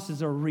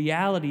promises are a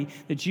reality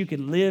that you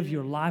can live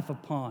your life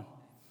upon.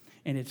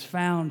 And it's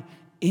found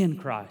in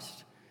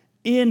Christ.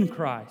 In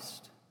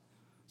Christ.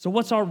 So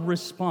what's our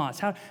response?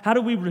 How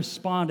do we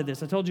respond to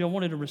this? I told you I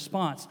wanted a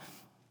response.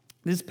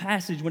 This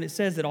passage, when it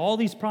says that all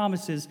these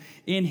promises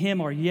in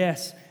him are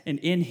yes and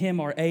in him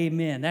are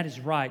amen, that is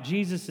right.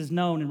 Jesus is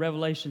known in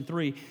Revelation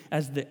 3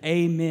 as the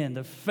amen,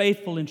 the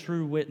faithful and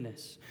true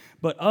witness.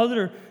 But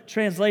other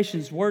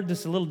translations word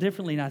this a little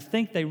differently, and I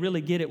think they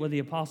really get it what the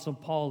Apostle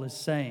Paul is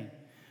saying.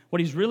 What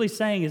he's really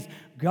saying is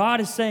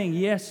God is saying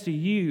yes to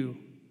you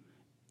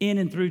in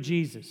and through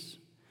Jesus.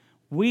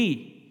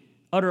 We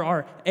utter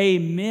our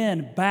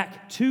amen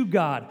back to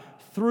God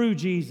through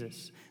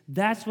Jesus.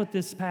 That's what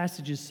this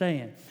passage is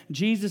saying.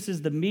 Jesus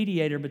is the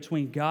mediator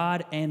between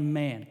God and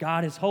man.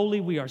 God is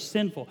holy, we are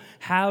sinful.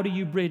 How do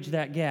you bridge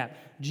that gap?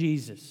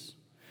 Jesus.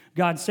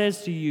 God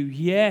says to you,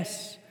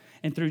 yes.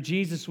 And through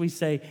Jesus, we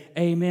say,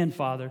 amen,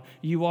 Father.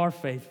 You are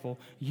faithful.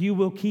 You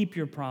will keep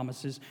your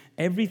promises.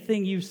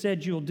 Everything you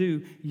said you'll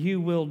do,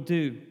 you will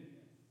do.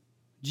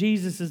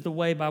 Jesus is the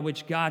way by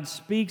which God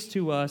speaks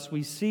to us.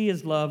 We see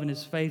his love and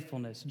his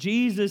faithfulness.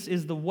 Jesus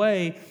is the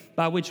way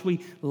by which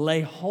we lay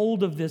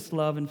hold of this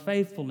love and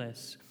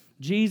faithfulness.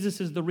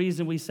 Jesus is the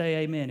reason we say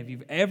amen. If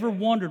you've ever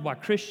wondered why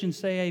Christians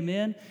say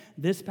amen,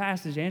 this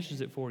passage answers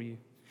it for you.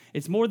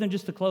 It's more than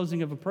just the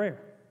closing of a prayer.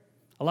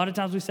 A lot of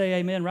times we say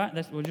amen, right?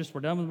 We're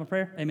done with my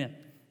prayer. Amen.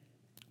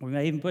 We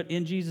may even put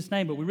in Jesus'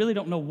 name, but we really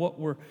don't know what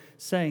we're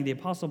saying. The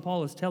Apostle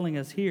Paul is telling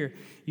us here,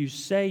 you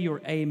say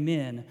your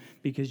amen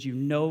because you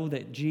know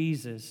that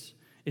Jesus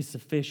is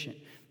sufficient.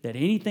 That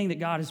anything that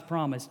God has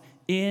promised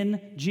in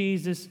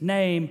Jesus'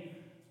 name,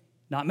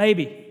 not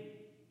maybe,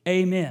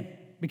 amen.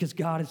 Because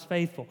God is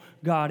faithful.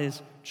 God is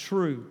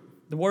true.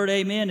 The word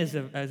amen is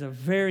a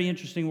very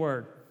interesting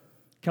word.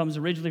 It comes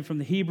originally from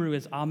the Hebrew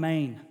as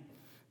amen.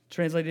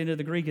 Translated into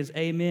the Greek as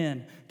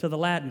amen. To the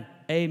Latin,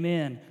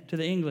 amen. To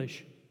the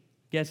English,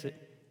 guess it,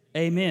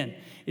 amen.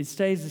 It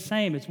stays the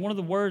same. It's one of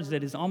the words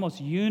that is almost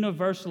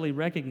universally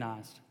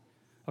recognized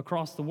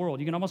across the world.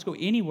 You can almost go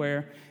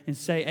anywhere and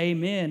say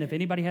amen. If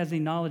anybody has any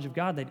knowledge of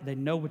God, they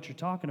know what you're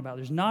talking about.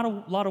 There's not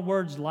a lot of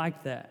words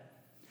like that.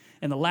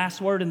 And the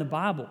last word in the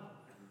Bible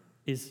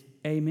is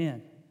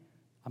amen.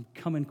 I'm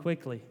coming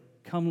quickly.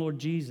 Come, Lord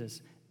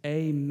Jesus.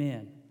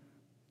 Amen.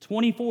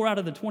 24 out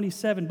of the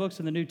 27 books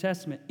in the New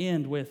Testament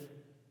end with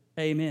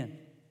amen.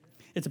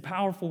 It's a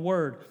powerful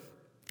word.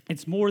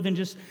 It's more than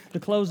just the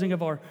closing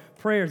of our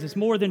prayers. It's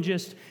more than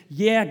just,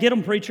 yeah, get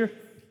them, preacher.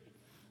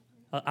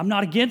 I'm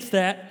not against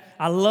that.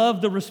 I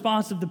love the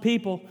response of the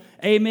people.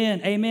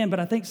 Amen, amen.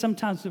 But I think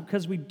sometimes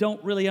because we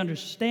don't really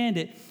understand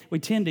it, we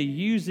tend to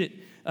use it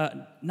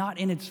not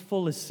in its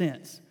fullest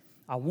sense.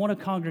 I want a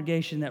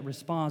congregation that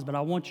responds, but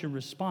I want your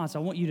response. I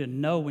want you to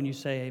know when you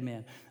say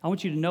amen. I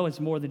want you to know it's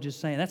more than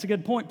just saying, that's a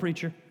good point,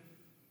 preacher.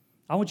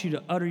 I want you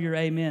to utter your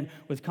amen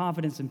with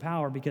confidence and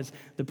power because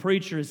the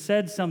preacher has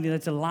said something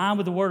that's in line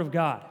with the Word of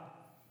God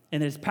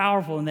and it's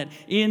powerful and that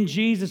in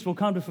Jesus will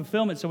come to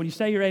fulfillment. So when you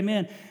say your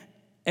amen,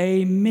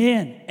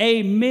 amen,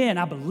 amen.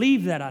 I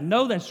believe that. I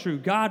know that's true.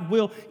 God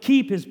will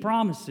keep his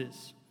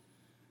promises.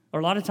 Or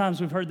a lot of times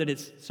we've heard that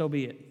it's so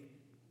be it.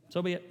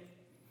 So be it.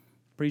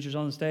 Preachers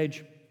on the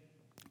stage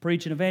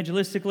preaching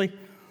evangelistically.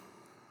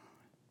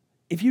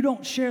 If you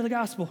don't share the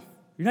gospel,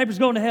 your neighbor's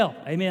going to hell.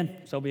 Amen.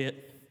 So be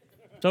it.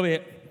 So be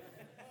it.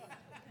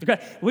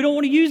 Okay, we don't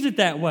want to use it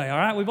that way, all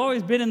right? We've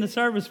always been in the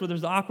service where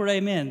there's the awkward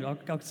amen.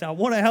 So I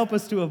want to help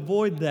us to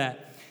avoid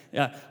that.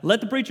 Let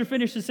the preacher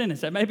finish the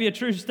sentence. That may be a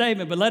true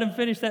statement, but let him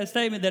finish that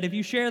statement that if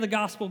you share the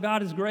gospel,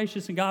 God is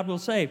gracious and God will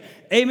save.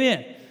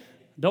 Amen.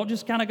 Don't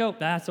just kind of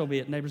go, so be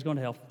it. Neighbor's going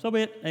to hell. So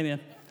be it. Amen.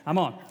 I'm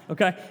on.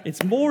 Okay?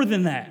 It's more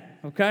than that.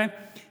 Okay?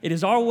 It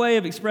is our way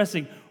of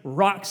expressing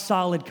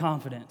rock-solid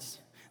confidence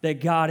that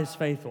God is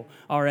faithful.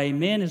 Our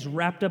amen is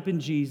wrapped up in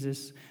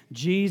Jesus.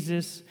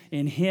 Jesus,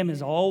 in him,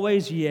 is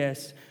always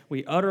yes.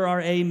 We utter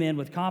our amen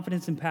with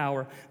confidence and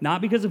power,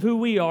 not because of who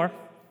we are.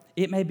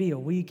 It may be a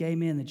weak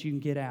amen that you can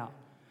get out,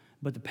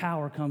 but the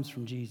power comes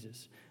from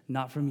Jesus,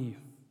 not from you.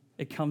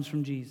 It comes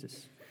from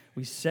Jesus.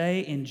 We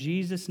say in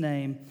Jesus'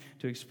 name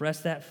to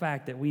express that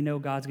fact that we know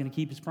God's going to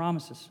keep his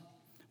promises.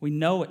 We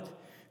know it.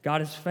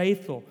 God is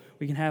faithful.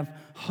 We can have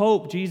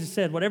hope. Jesus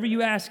said, whatever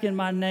you ask in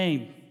my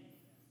name,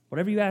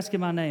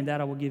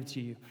 that I will give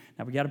to you.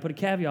 Now, we got to put a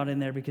caveat in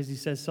there because he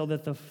says, so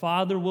that the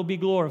Father will be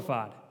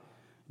glorified.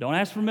 Don't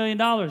ask for $1 million.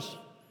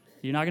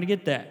 You're not going to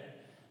get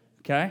that,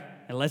 okay?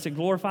 Unless it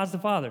glorifies the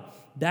Father.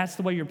 That's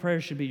the way your prayer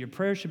should be. Your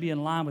prayer should be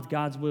in line with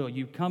God's will.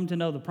 You come to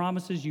know the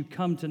promises. You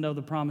come to know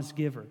the promise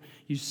giver.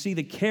 You see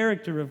the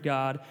character of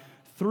God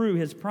through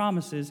his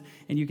promises,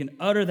 and you can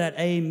utter that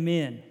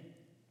amen.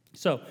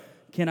 So,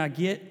 can I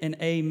get an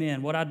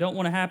amen? What I don't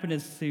want to happen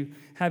is to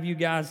have you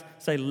guys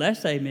say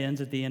less amens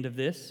at the end of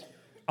this.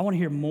 I want to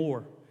hear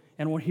more.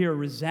 And I want to hear a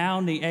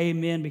resounding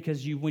amen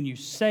because when you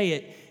say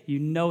it, you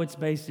know it's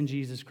based in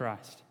Jesus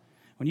Christ.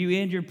 When you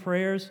end your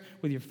prayers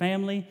with your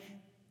family,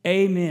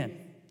 amen.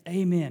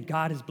 Amen.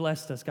 God has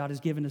blessed us. God has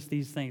given us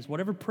these things.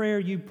 Whatever prayer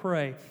you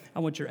pray, I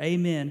want your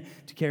amen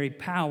to carry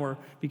power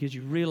because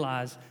you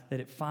realize that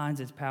it finds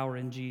its power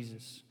in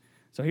Jesus.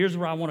 So here's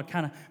where I want to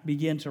kind of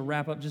begin to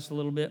wrap up just a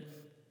little bit.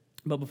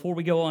 But before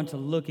we go on to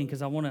looking,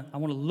 because I want to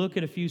look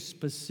at a few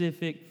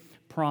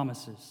specific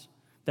promises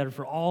that are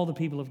for all the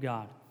people of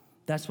God.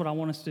 That's what I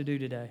want us to do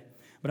today.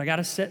 But I got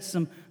to set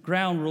some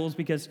ground rules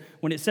because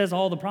when it says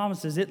all the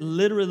promises, it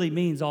literally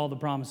means all the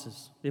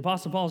promises. The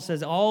Apostle Paul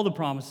says all the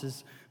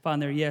promises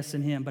find their yes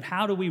in him. But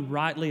how do we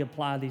rightly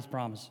apply these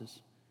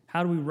promises?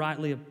 How do we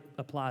rightly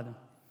apply them?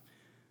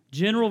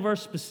 General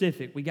versus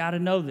specific. We got to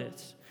know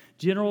this.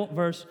 General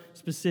versus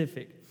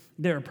specific.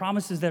 There are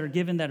promises that are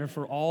given that are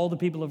for all the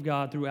people of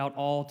God throughout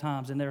all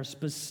times. And there are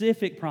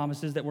specific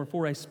promises that were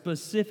for a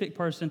specific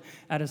person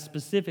at a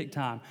specific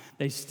time.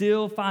 They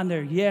still find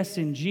their yes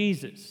in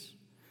Jesus.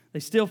 They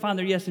still find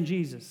their yes in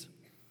Jesus.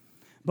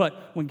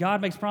 But when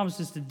God makes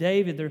promises to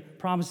David, they're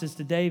promises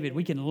to David.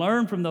 We can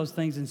learn from those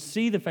things and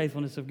see the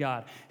faithfulness of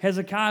God.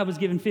 Hezekiah was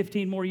given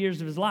 15 more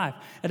years of his life.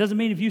 That doesn't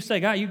mean if you say,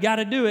 God, you got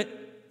to do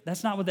it.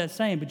 That's not what that's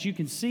saying. But you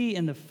can see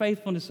in the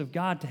faithfulness of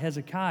God to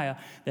Hezekiah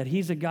that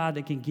he's a God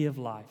that can give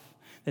life,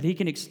 that he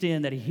can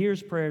extend, that he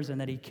hears prayers, and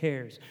that he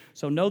cares.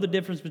 So know the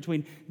difference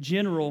between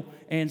general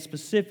and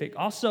specific.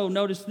 Also,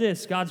 notice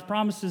this. God's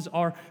promises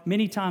are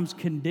many times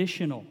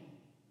conditional.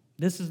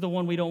 This is the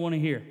one we don't want to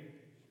hear.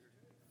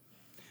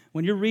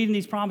 When you're reading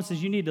these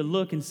promises, you need to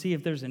look and see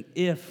if there's an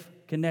if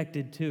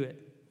connected to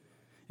it.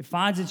 It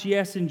finds its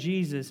yes in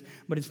Jesus,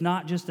 but it's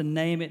not just a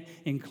name it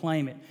and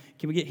claim it.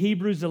 Can we get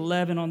Hebrews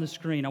 11 on the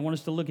screen? I want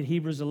us to look at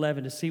Hebrews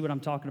 11 to see what I'm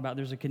talking about.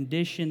 There's a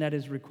condition that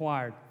is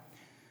required.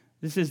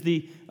 This is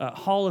the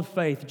hall of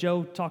faith.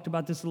 Joe talked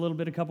about this a little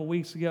bit a couple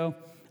weeks ago.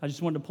 I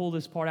just wanted to pull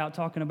this part out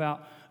talking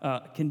about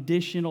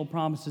conditional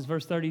promises.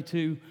 Verse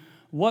 32,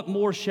 what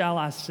more shall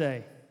I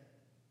say?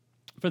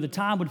 For the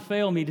time would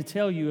fail me to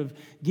tell you of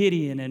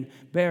Gideon and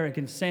Barak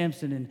and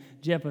Samson and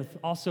Jephthah,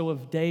 also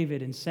of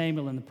David and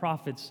Samuel and the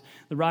prophets.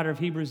 The writer of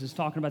Hebrews is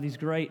talking about these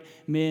great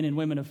men and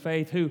women of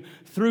faith who,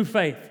 through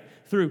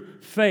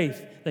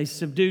faith, they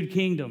subdued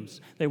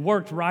kingdoms. They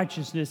worked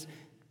righteousness.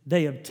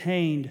 They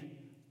obtained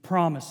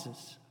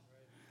promises.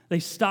 They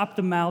stopped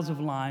the mouths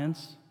of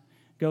lions.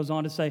 Goes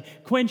on to say,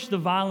 quenched the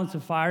violence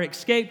of fire,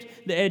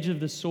 escaped the edge of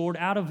the sword.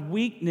 Out of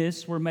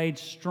weakness were made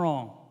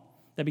strong.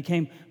 They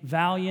became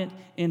valiant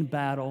in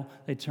battle.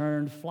 They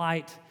turned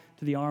flight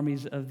to the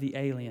armies of the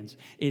aliens.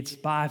 It's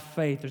by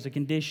faith. There's a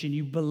condition.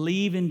 You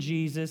believe in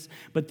Jesus,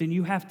 but then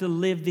you have to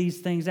live these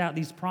things out.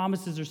 These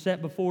promises are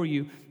set before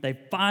you. They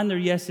find their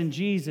yes in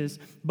Jesus,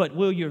 but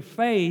will your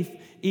faith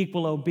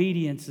equal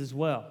obedience as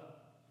well?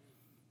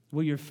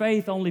 Will your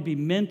faith only be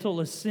mental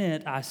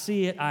assent, I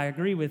see it, I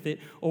agree with it,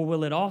 or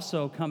will it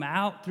also come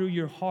out through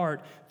your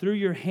heart, through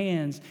your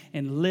hands,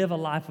 and live a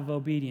life of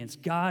obedience?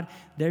 God,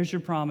 there's your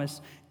promise.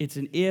 It's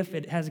an if,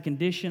 it has a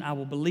condition. I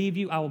will believe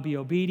you, I will be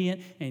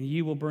obedient, and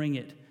you will bring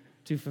it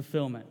to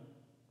fulfillment.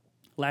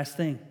 Last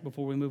thing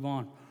before we move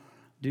on.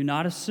 Do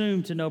not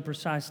assume to know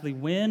precisely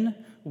when,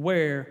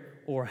 where,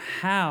 or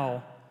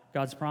how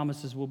God's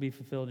promises will be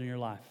fulfilled in your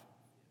life.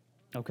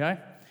 Okay?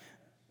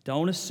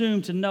 Don't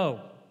assume to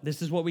know.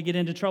 This is what we get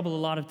into trouble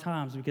a lot of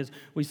times because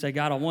we say,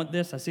 God, I want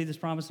this, I see this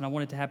promise, and I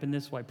want it to happen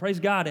this way. Praise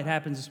God, it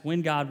happens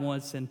when God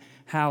wants and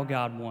how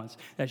God wants.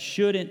 That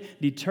shouldn't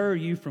deter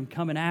you from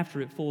coming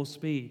after it full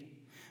speed,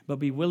 but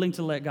be willing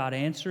to let God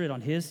answer it on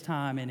His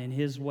time and in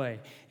His way.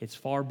 It's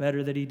far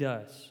better that He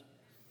does.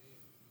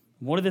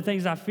 One of the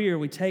things I fear,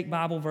 we take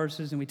Bible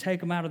verses and we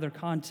take them out of their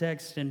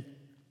context, and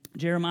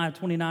Jeremiah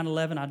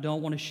 29:11, I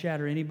don't want to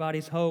shatter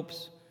anybody's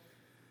hopes,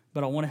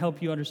 but I want to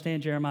help you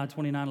understand Jeremiah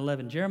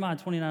 29:11. Jeremiah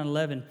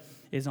 29:11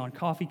 is on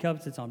coffee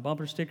cups. It's on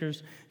bumper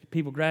stickers.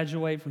 People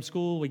graduate from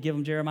school. We give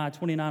them Jeremiah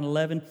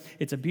 29:11.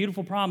 It's a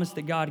beautiful promise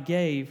that God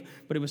gave,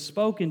 but it was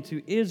spoken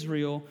to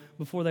Israel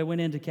before they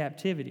went into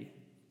captivity.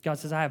 God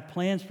says, I have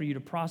plans for you to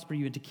prosper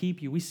you and to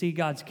keep you. We see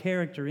God's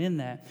character in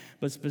that.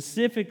 But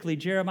specifically,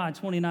 Jeremiah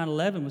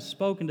 29:11 was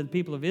spoken to the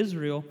people of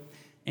Israel,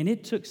 and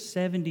it took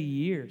 70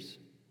 years.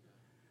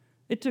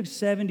 It took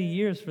 70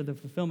 years for the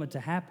fulfillment to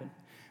happen.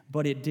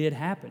 But it did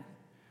happen.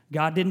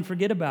 God didn't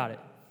forget about it.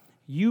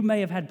 You may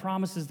have had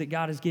promises that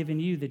God has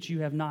given you that you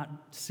have not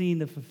seen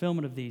the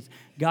fulfillment of these.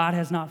 God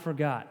has not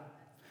forgot.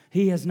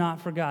 He has not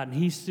forgotten.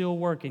 He's still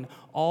working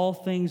all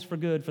things for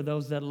good for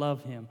those that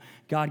love him.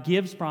 God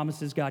gives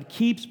promises. God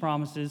keeps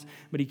promises,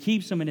 but he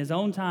keeps them in his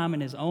own time,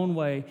 in his own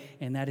way,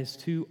 and that is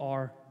to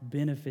our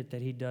benefit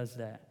that he does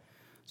that.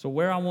 So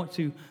where I want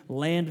to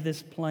land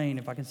this plane,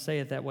 if I can say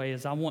it that way,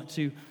 is I want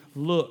to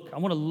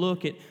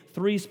look at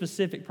three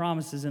specific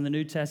promises in the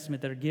New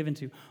Testament that are given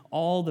to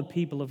all the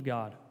people of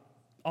God.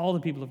 All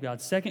the people of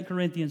God. 2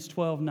 Corinthians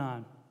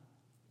 12:9.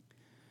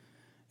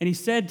 And he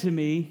said to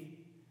me,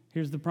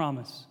 here's the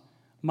promise,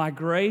 my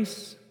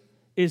grace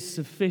is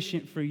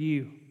sufficient for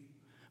you,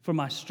 for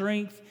my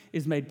strength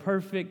is made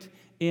perfect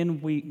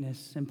in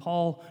weakness. And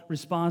Paul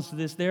responds to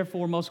this,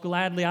 therefore, most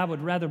gladly, I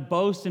would rather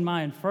boast in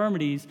my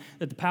infirmities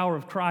that the power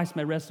of Christ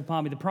may rest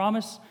upon me. The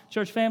promise,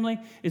 church family,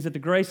 is that the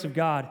grace of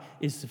God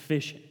is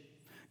sufficient.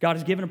 God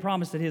has given a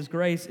promise that his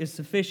grace is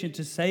sufficient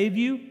to save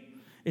you,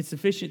 it's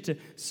sufficient to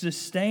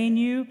sustain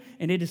you,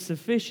 and it is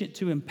sufficient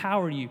to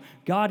empower you.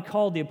 God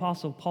called the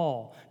Apostle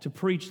Paul to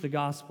preach the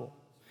gospel.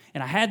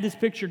 And I had this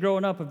picture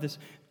growing up of this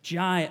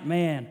giant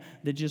man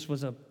that just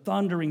was a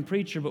thundering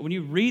preacher. But when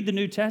you read the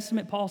New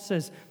Testament, Paul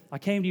says, I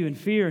came to you in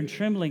fear and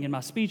trembling, and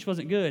my speech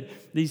wasn't good.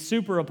 These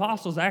super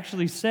apostles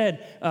actually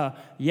said,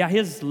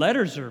 his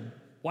letters are,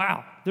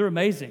 wow, they're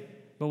amazing.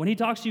 But when he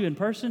talks to you in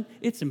person,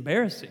 it's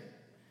embarrassing.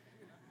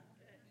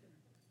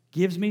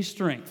 Gives me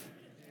strength,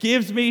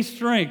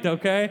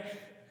 okay?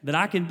 That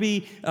I can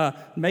be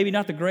maybe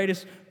not the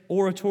greatest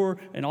orator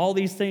and all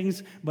these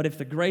things, but if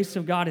the grace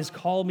of God has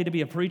called me to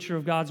be a preacher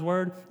of God's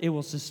word, it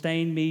will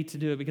sustain me to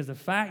do it, because the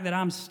fact that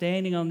I'm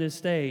standing on this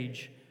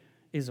stage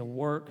is a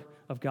work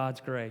of God's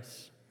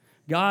grace.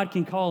 God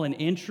can call an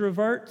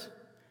introvert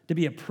to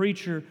be a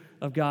preacher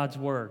of God's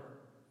word.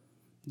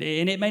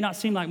 And it may not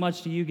seem like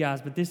much to you guys,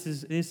 but this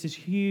is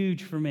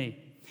huge for me.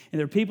 And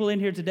there are people in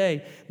here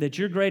today that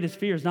your greatest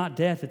fear is not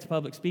death, it's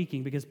public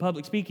speaking, because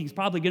public speaking is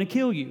probably going to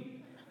kill you.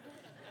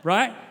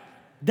 Right?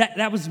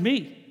 That was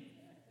me.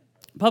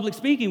 Public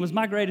speaking was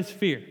my greatest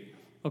fear,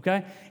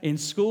 okay? In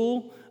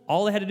school,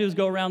 all I had to do was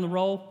go around the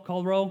roll,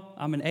 call the roll.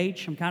 I'm an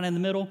H, I'm kind of in the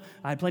middle.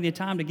 I had plenty of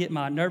time to get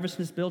my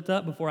nervousness built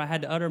up before I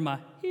had to utter my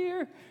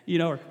here,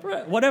 or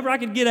whatever I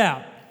could get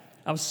out.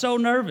 I was so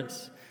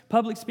nervous.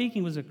 Public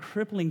speaking was a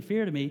crippling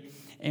fear to me,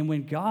 and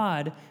when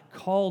God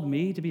called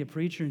me to be a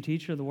preacher and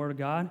teacher of the Word of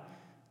God,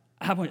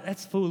 I went,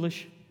 that's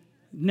foolish.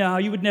 No,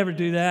 you would never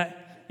do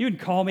that. You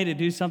wouldn't call me to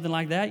do something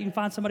like that. You can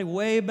find somebody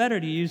way better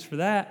to use for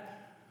that.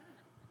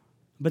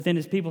 But then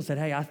as people said,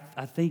 hey,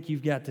 I think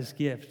you've got this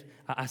gift.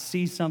 I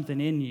see something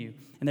in you.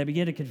 And they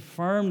began to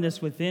confirm this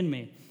within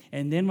me.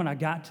 And then when I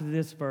got to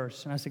this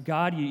verse, and I said,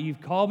 God, you've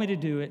called me to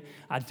do it.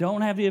 I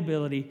don't have the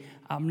ability.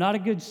 I'm not a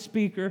good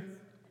speaker.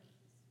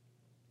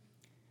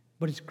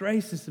 But His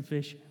grace is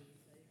sufficient.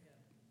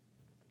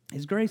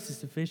 His grace is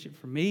sufficient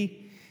for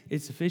me.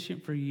 It's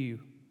sufficient for you.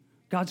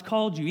 God's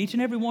called you. Each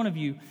and every one of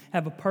you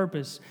have a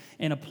purpose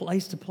and a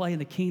place to play in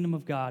the kingdom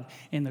of God.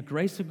 And the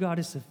grace of God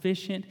is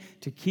sufficient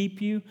to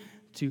keep you,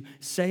 to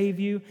save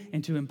you,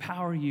 and to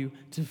empower you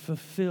to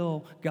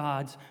fulfill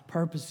God's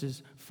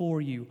purposes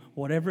for you,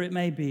 whatever it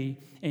may be.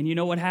 And you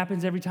know what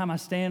happens every time I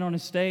stand on a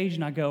stage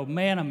and I go,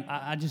 man,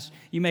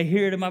 you may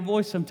hear it in my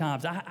voice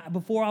sometimes.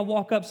 Before I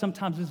walk up,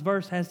 sometimes this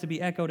verse has to be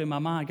echoed in my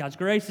mind. God's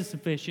grace is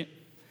sufficient.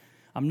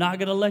 I'm not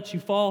going to let you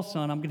fall,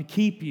 son. I'm going to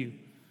keep you.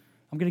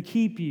 I'm going to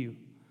keep you.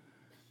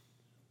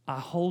 I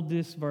hold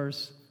this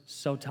verse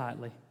so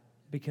tightly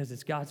because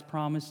it's God's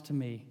promise to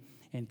me.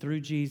 And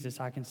through Jesus,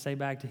 I can say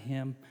back to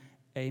Him,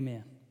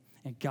 amen.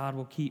 And God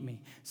will keep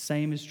me.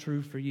 Same is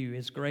true for you.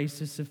 His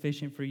grace is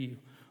sufficient for you.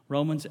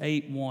 Romans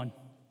 8:1.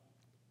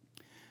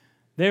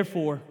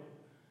 Therefore,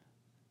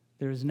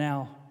 there is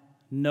now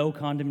no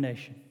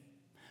condemnation.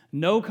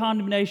 No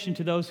condemnation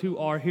to those who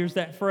are, here's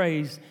that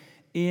phrase,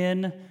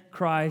 in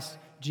Christ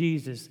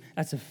Jesus.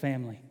 That's a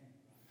family.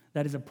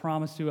 That is a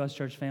promise to us,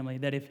 church family,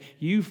 that if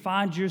you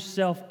find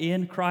yourself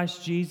in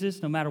Christ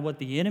Jesus, no matter what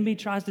the enemy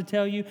tries to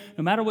tell you,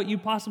 no matter what you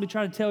possibly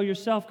try to tell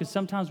yourself, because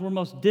sometimes we're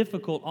most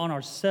difficult on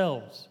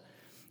ourselves.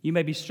 You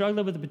may be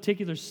struggling with a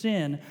particular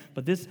sin,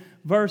 but this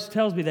verse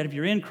tells me that if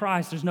you're in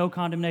Christ, there's no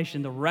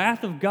condemnation. The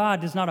wrath of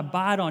God does not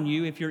abide on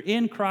you. If you're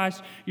in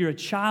Christ, you're a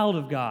child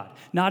of God,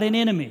 not an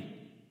enemy.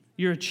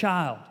 You're a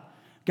child.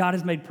 God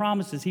has made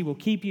promises. He will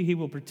keep you. He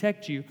will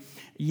protect you.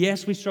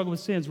 Yes, we struggle with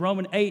sins.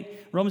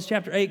 Romans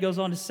chapter 8 goes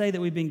on to say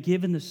that we've been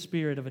given the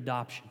spirit of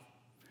adoption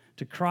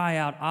to cry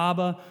out,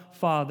 Abba,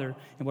 Father,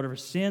 and whatever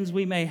sins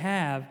we may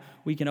have,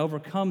 we can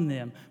overcome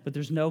them, but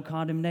there's no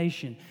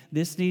condemnation.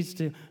 This needs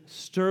to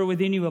stir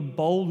within you a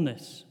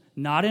boldness,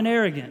 not an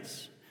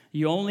arrogance.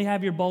 You only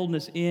have your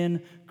boldness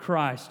in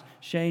Christ.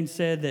 Shane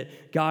said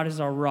that God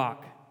is our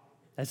rock.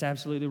 That's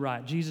absolutely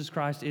right. Jesus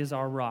Christ is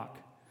our rock.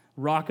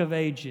 Rock of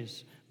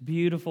ages.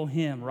 Beautiful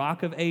hymn,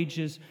 Rock of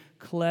Ages,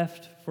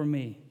 cleft for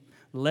me.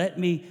 Let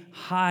me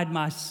hide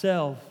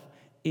myself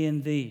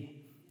in thee.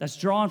 That's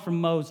drawn from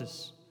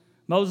Moses.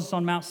 Moses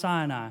on Mount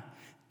Sinai.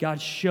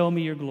 God, show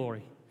me your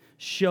glory.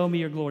 Show me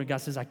your glory. God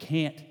says, I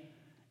can't.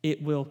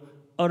 It will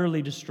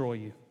utterly destroy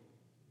you.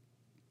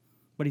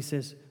 But he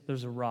says,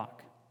 there's a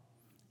rock.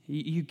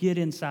 You get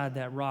inside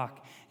that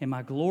rock, and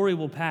my glory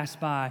will pass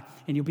by,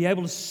 and you'll be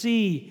able to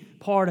see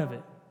part of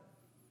it.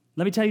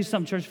 Let me tell you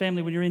something, church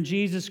family. When you're in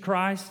Jesus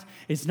Christ,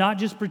 it's not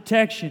just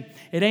protection.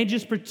 It ain't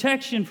just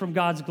protection from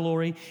God's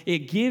glory.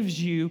 It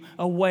gives you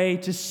a way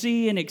to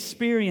see and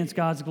experience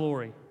God's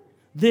glory.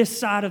 This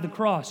side of the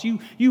cross.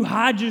 You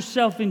hide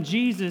yourself in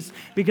Jesus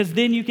because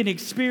then you can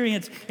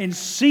experience and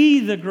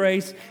see the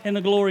grace and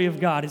the glory of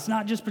God. It's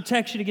not just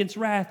protection against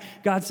wrath.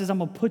 God says, I'm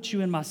going to put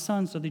you in my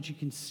Son so that you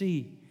can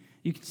see.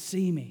 You can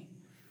see me.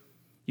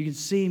 You can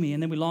see me.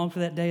 And then we long for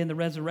that day in the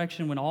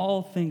resurrection when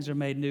all things are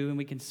made new and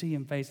we can see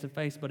Him face to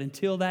face. But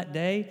until that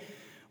day,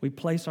 we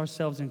place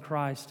ourselves in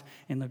Christ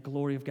and the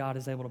glory of God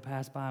is able to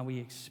pass by and we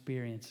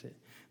experience it.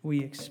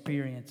 We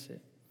experience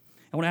it.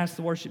 I want to ask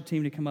the worship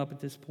team to come up at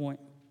this point.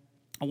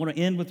 I want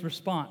to end with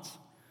response.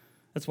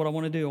 That's what I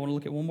want to do. I want to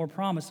look at one more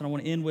promise, and I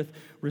want to end with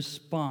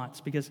response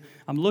because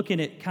I'm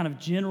looking at kind of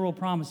general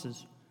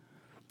promises.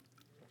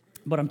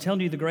 But I'm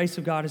telling you, the grace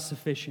of God is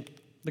sufficient.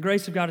 The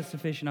grace of God is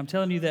sufficient. I'm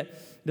telling you that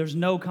there's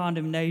no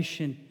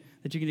condemnation,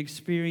 that you can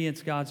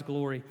experience God's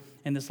glory.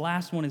 And this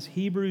last one is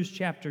Hebrews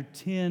chapter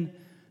 10,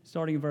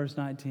 starting in verse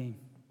 19.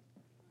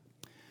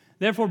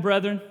 Therefore,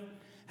 brethren,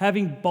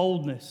 having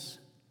boldness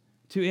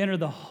to enter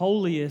the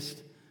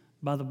holiest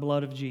by the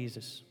blood of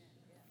Jesus.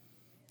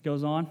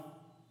 Goes on.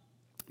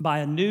 By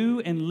a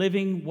new and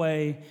living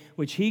way,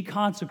 which He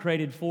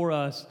consecrated for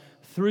us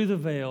through the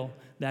veil,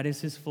 that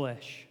is His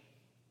flesh.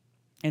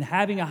 And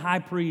having a high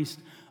priest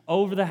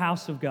over the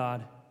house of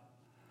God,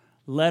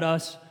 let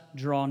us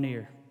draw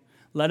near.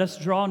 Let us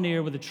draw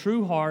near with a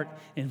true heart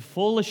in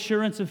full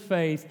assurance of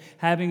faith,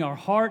 having our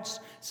hearts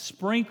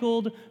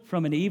sprinkled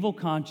from an evil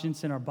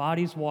conscience and our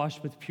bodies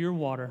washed with pure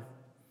water.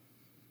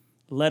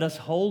 Let us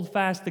hold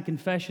fast the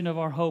confession of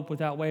our hope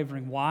without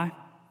wavering. Why?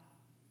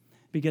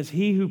 Because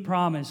He who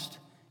promised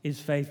is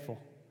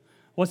faithful.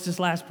 What's this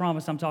last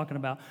promise I'm talking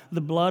about? The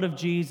blood of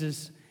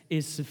Jesus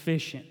is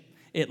sufficient.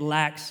 It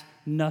lacks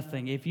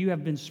nothing. If you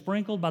have been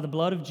sprinkled by the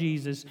blood of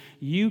Jesus,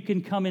 you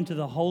can come into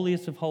the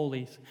holiest of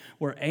holies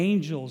where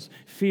angels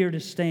fear to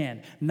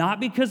stand. Not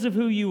because of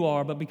who you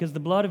are, but because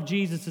the blood of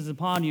Jesus is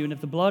upon you. And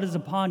if the blood is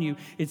upon you,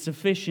 it's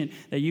sufficient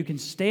that you can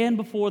stand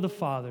before the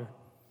Father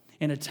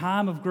in a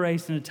time of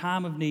grace, in a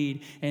time of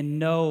need, and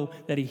know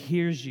that He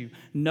hears you.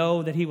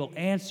 Know that He will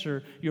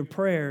answer your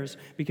prayers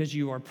because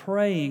you are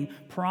praying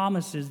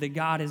promises that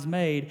God has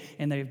made,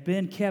 and they've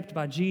been kept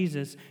by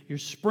Jesus. You're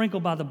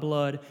sprinkled by the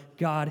blood.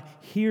 God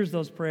hears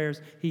those prayers.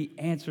 He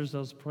answers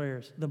those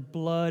prayers. The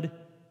blood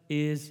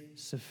is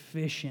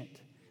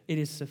sufficient. It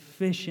is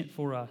sufficient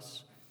for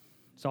us.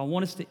 So I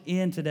want us to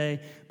end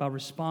today by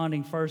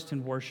responding first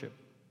in worship.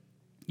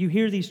 You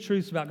hear these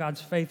truths about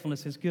God's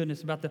faithfulness, His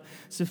goodness, about the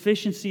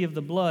sufficiency of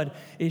the blood.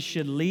 It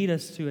should lead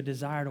us to a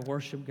desire to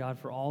worship God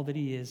for all that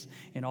He is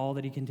and all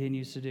that He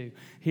continues to do.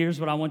 Here's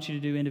what I want you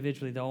to do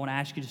individually, though. I want to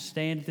ask you to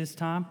stand at this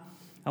time.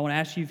 I want to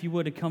ask you, if you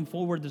would, to come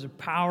forward. There's a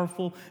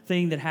powerful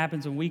thing that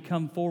happens when we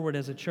come forward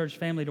as a church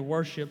family to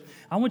worship.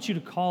 I want you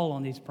to call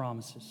on these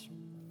promises.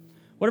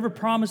 Whatever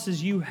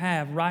promises you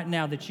have right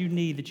now that you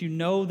need, that you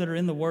know that are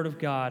in the Word of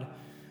God,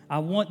 I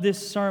want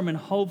this sermon,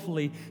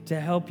 hopefully, to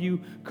help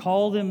you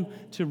call them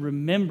to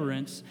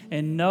remembrance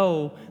and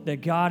know that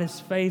God is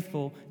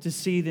faithful to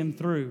see them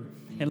through.